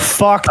game.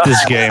 Fuck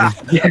this game.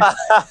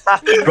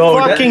 Bro,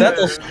 fucking... that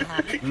was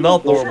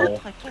not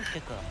normal.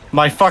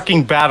 My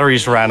fucking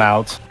batteries ran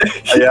out.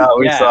 Yeah,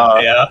 we saw.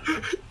 Yeah.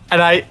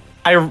 And I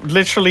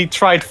literally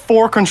tried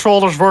 4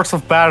 controllers worth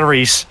of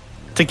batteries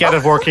to get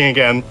it working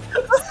again.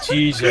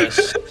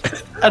 Jesus.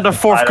 And the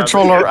 4th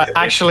controller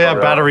actually had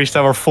batteries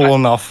that were full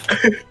enough.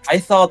 I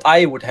thought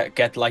I would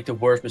get like the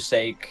worst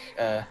mistake.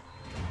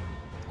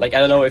 Like I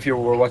don't know if you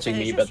were watching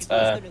me, but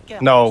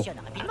no.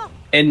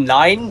 In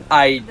 9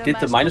 I did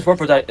the minus warp,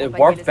 but I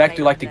warped back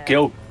to like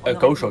the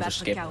Ghost Rotor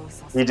skip.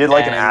 He did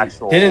like an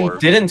actual.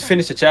 Didn't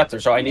finish the chapter,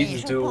 so I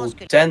needed to do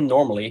 10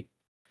 normally,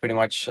 pretty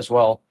much as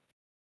well.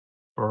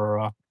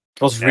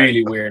 It was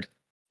really weird.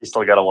 You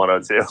still got a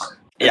 102.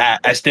 Yeah,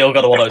 I still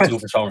got a 102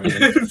 for some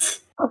reason.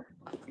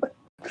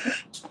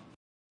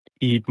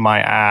 Eat my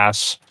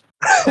ass.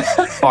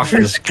 Fuck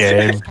this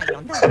game.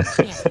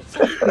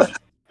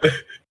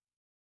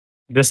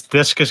 This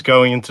disc is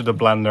going into the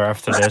blender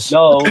after this.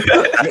 No,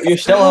 you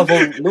still have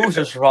a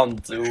loser's run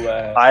to...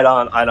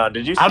 Idon,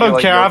 did you see, I don't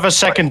like, care, I have a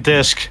second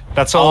disc.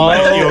 That's all my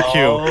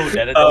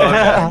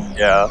QQ.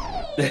 Yeah.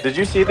 Did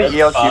you see the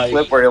ELQ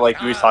clip where like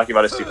he was talking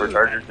about a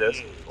supercharger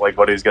disc, like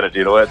what he was gonna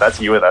do to it?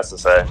 That's you with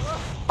SSA.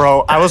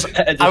 Bro, I was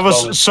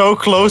so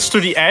close to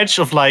the edge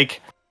of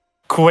like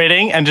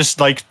quitting and just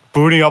like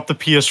booting up the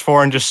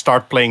PS4 and just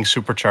start playing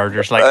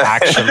superchargers. Like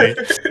actually,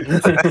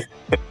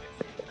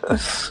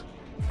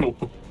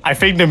 I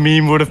think the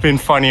meme would have been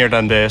funnier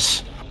than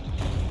this.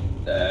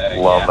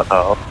 Love it.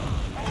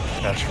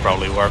 That should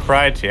probably work,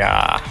 right?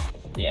 Yeah.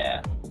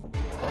 Yeah.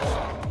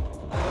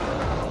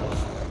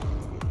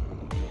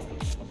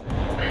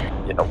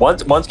 You know,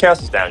 once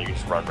Cass is down, you can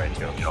just run right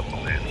to him. You don't have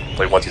to land.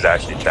 Like once he's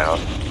actually down.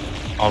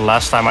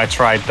 Last time I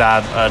tried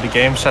that, the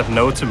game said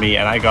no to me,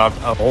 and I got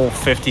a whole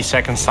 50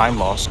 seconds time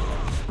loss.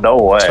 No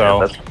way.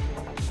 So,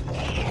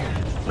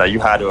 no,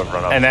 you had to have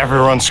run up. And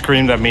everyone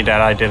screamed at me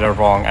that I did it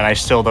wrong, and I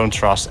still don't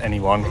trust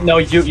anyone. No,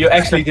 you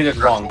actually did it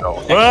wrong.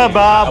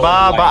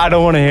 I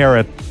don't want to hear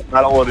it.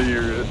 I don't want to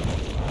hear it.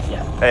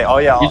 Yeah. Hey, oh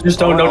yeah. You just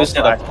don't notice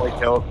that.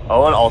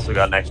 Owen also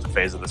got an extra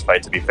phase of this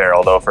fight, to be fair,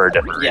 although for a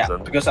different reason.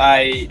 Yeah, because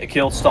I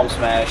killed Stomp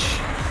Smash.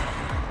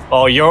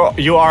 Oh,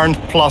 you aren't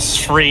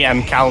 +3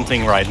 and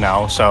counting right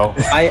now, so.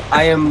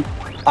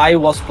 I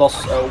was plus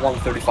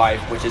 135,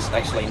 which is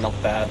actually not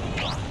bad.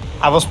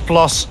 I was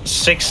plus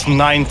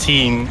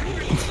 619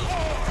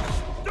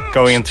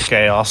 going into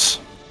chaos.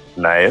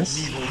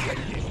 Nice.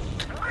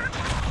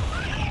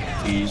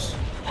 Jeez.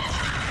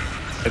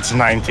 It's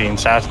 19,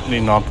 sadly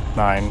not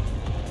 9.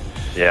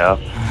 Yeah.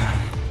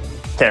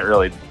 Can't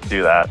really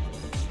do that.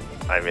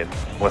 I mean,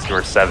 unless you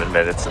were 7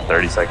 minutes and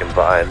 30 seconds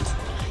behind.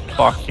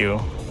 Fuck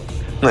you.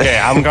 Okay,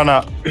 I'm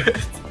gonna...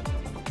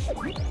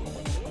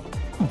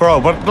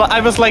 Bro, but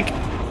I was like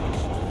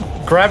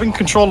grabbing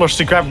controllers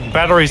to grab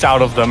batteries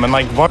out of them, and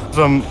like one of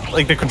them,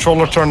 like the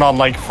controller turned on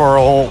like for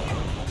a whole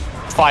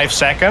 5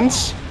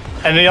 seconds,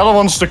 and the other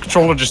ones the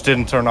controller just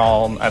didn't turn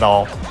on at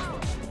all.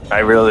 I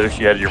really wish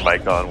you had your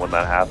mic on when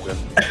that happened.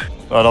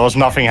 Well, there was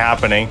nothing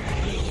happening.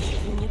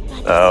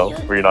 Oh,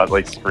 were you not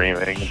like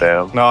screaming?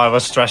 Damn. No, I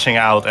was stressing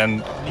out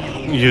and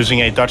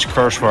using a Dutch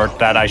curse word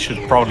that I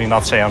should probably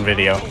not say on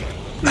video.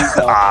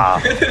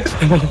 Ah.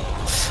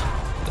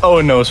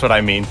 Owen knows what I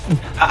mean.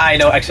 I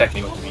know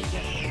exactly what you mean.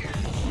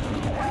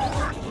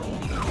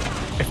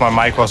 If my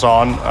mic was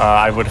on,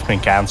 I would have been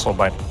cancelled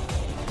by...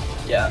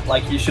 Yeah,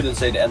 like you shouldn't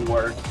say the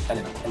N-word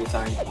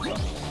anytime. So.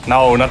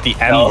 No, not the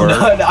N-word.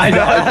 No, I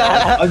know.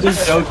 I'm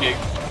just joking.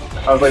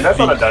 I was like, that's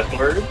not a Dutch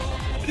word.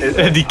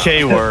 The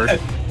K-word.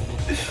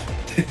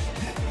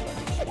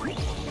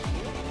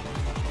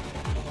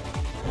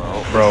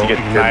 Bro,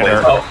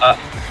 Igniter.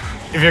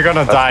 If you're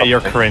gonna die, you're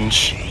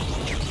cringe.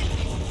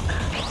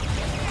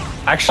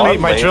 Actually,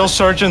 my drill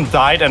sergeant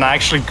died, and I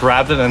actually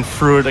grabbed it and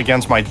threw it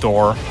against my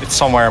door. It's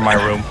somewhere in my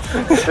room.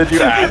 Did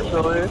you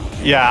actually?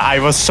 Yeah, I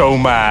was so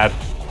mad.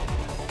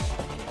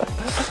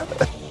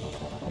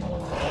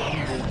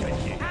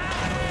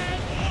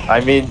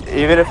 I mean,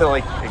 even if it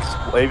like,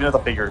 even if the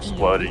figure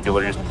exploded, you can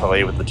literally just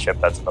play with the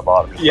chip that's in the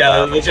bottom.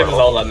 Yeah, the chip is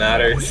all that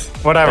matters.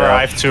 Whatever, Yeah.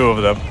 I have 2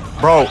 of them.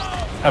 Bro,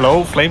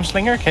 hello,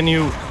 Flameslinger? Can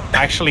you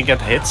actually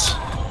get hits?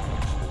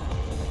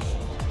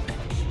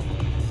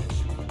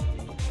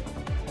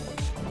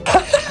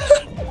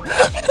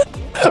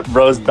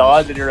 Bro's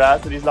dodging your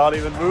ass and he's not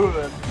even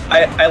moving.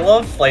 I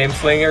love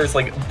Flameslinger's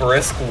like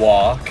brisk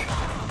walk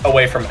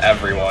away from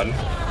everyone.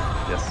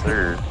 Yes,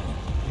 sir.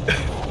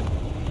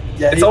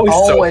 Yeah, It's always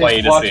so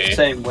funny to walks see. the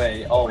same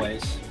way,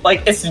 always.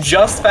 Like, it's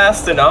just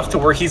fast enough to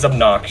where he's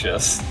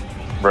obnoxious.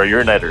 Bro,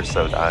 your netter's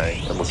so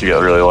dying, unless you get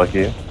really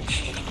lucky.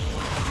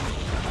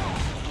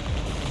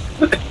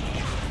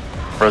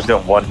 Bro's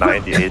got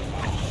 198.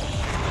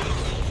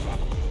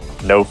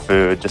 No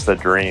food, just a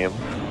dream.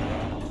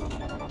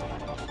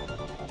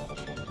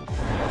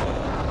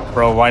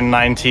 Bro,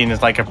 119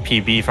 is like a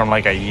PB from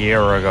like a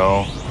year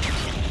ago.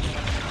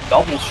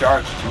 Double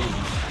charge,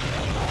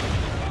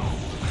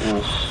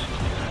 jeez.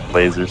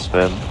 Laser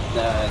spin.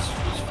 Nah, it's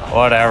fine.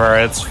 Whatever,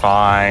 it's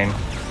fine.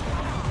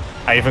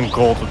 I even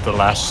golded the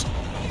last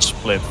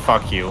split.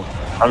 Fuck you.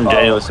 I'm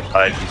genuinely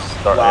surprised you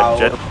started. Wow. I'm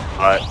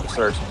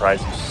genuinely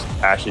surprised you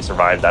actually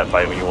survived that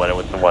fight when you went in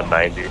with the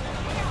 190.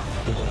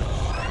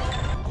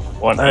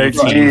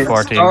 118, 14.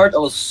 At the start, I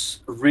was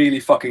really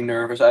fucking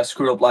nervous. I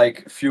screwed up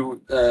like a few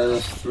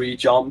 3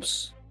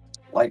 jumps.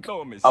 Like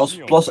I was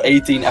plus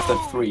 18 after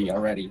 3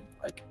 already.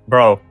 Like,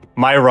 Bro,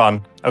 my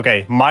run.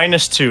 Okay,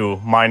 -2,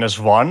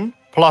 -1,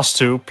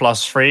 +2,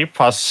 +3,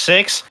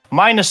 +6,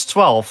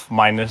 -12,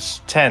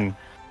 -10.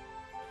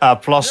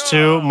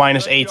 +2,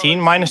 -18,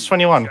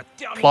 -21,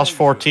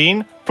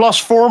 +14,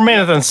 +4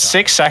 minutes and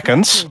 6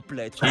 seconds.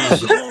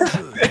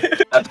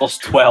 that was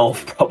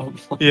 12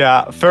 probably.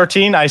 Yeah,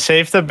 13, I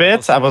saved a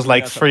bit. I was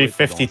like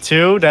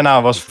 352. Then I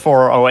was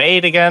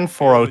 408 again,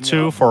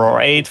 402,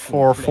 408,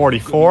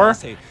 444,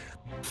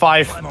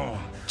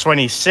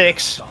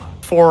 526,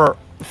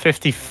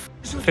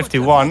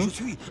 451.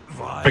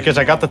 Because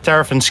I got the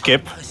Terrafin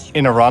skip.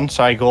 in a run,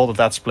 so I golded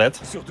that split.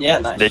 Yeah,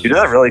 nice. Yeah, you did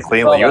that really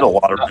cleanly. You had a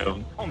lot of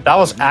room. That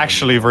was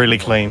actually really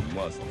clean.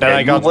 Then Yeah, I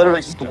you got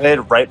literally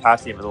slid right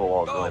past the invisible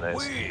wall. It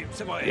was really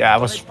nice. yeah,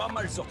 it was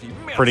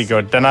pretty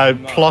good. Then I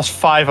plus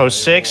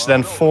 506,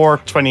 then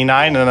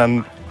 429, and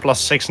then plus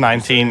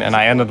 619, and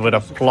I ended with a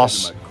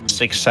plus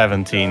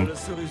 617.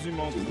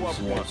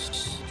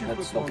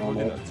 That's not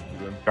normal.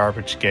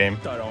 Garbage game.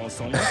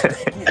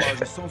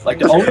 Like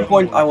the only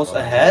point I was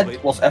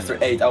ahead was after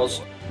 8. I was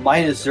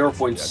minus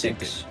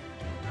 0.6.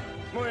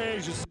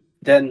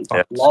 Then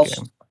Yeah, lost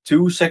game.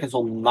 2 seconds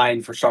on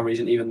 9 for some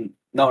reason. Even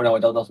no,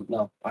 that doesn't.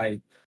 No, I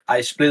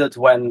split it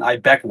when I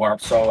back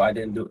warped, so I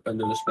didn't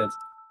undo the split.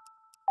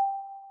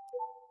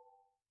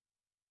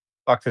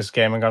 Fuck this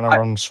game. I'm gonna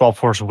run Swap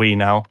Force Wii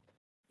now.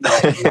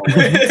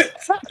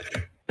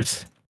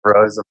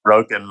 Bro is a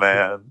broken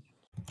man.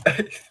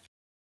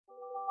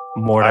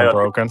 More than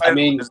broken. I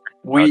mean,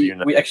 we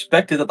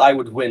expected that I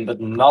would win,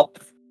 but not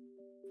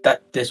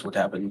that this would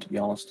happen. To be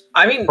honest.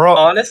 I mean, Bro.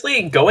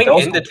 honestly, going That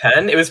was- into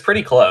 10, it was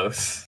pretty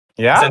close.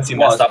 Yeah. Since you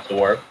messed up the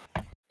warp.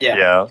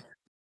 Yeah.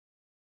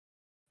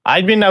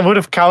 I mean, I would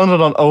have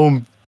counted on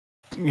Ohm,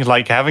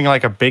 like having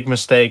like a big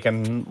mistake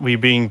and we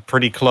being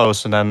pretty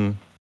close, and then,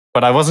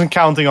 but I wasn't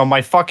counting on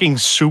my fucking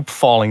soup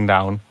falling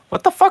down.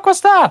 What the fuck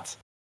was that?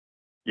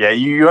 Yeah,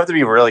 you have to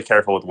be really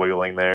careful with wiggling there.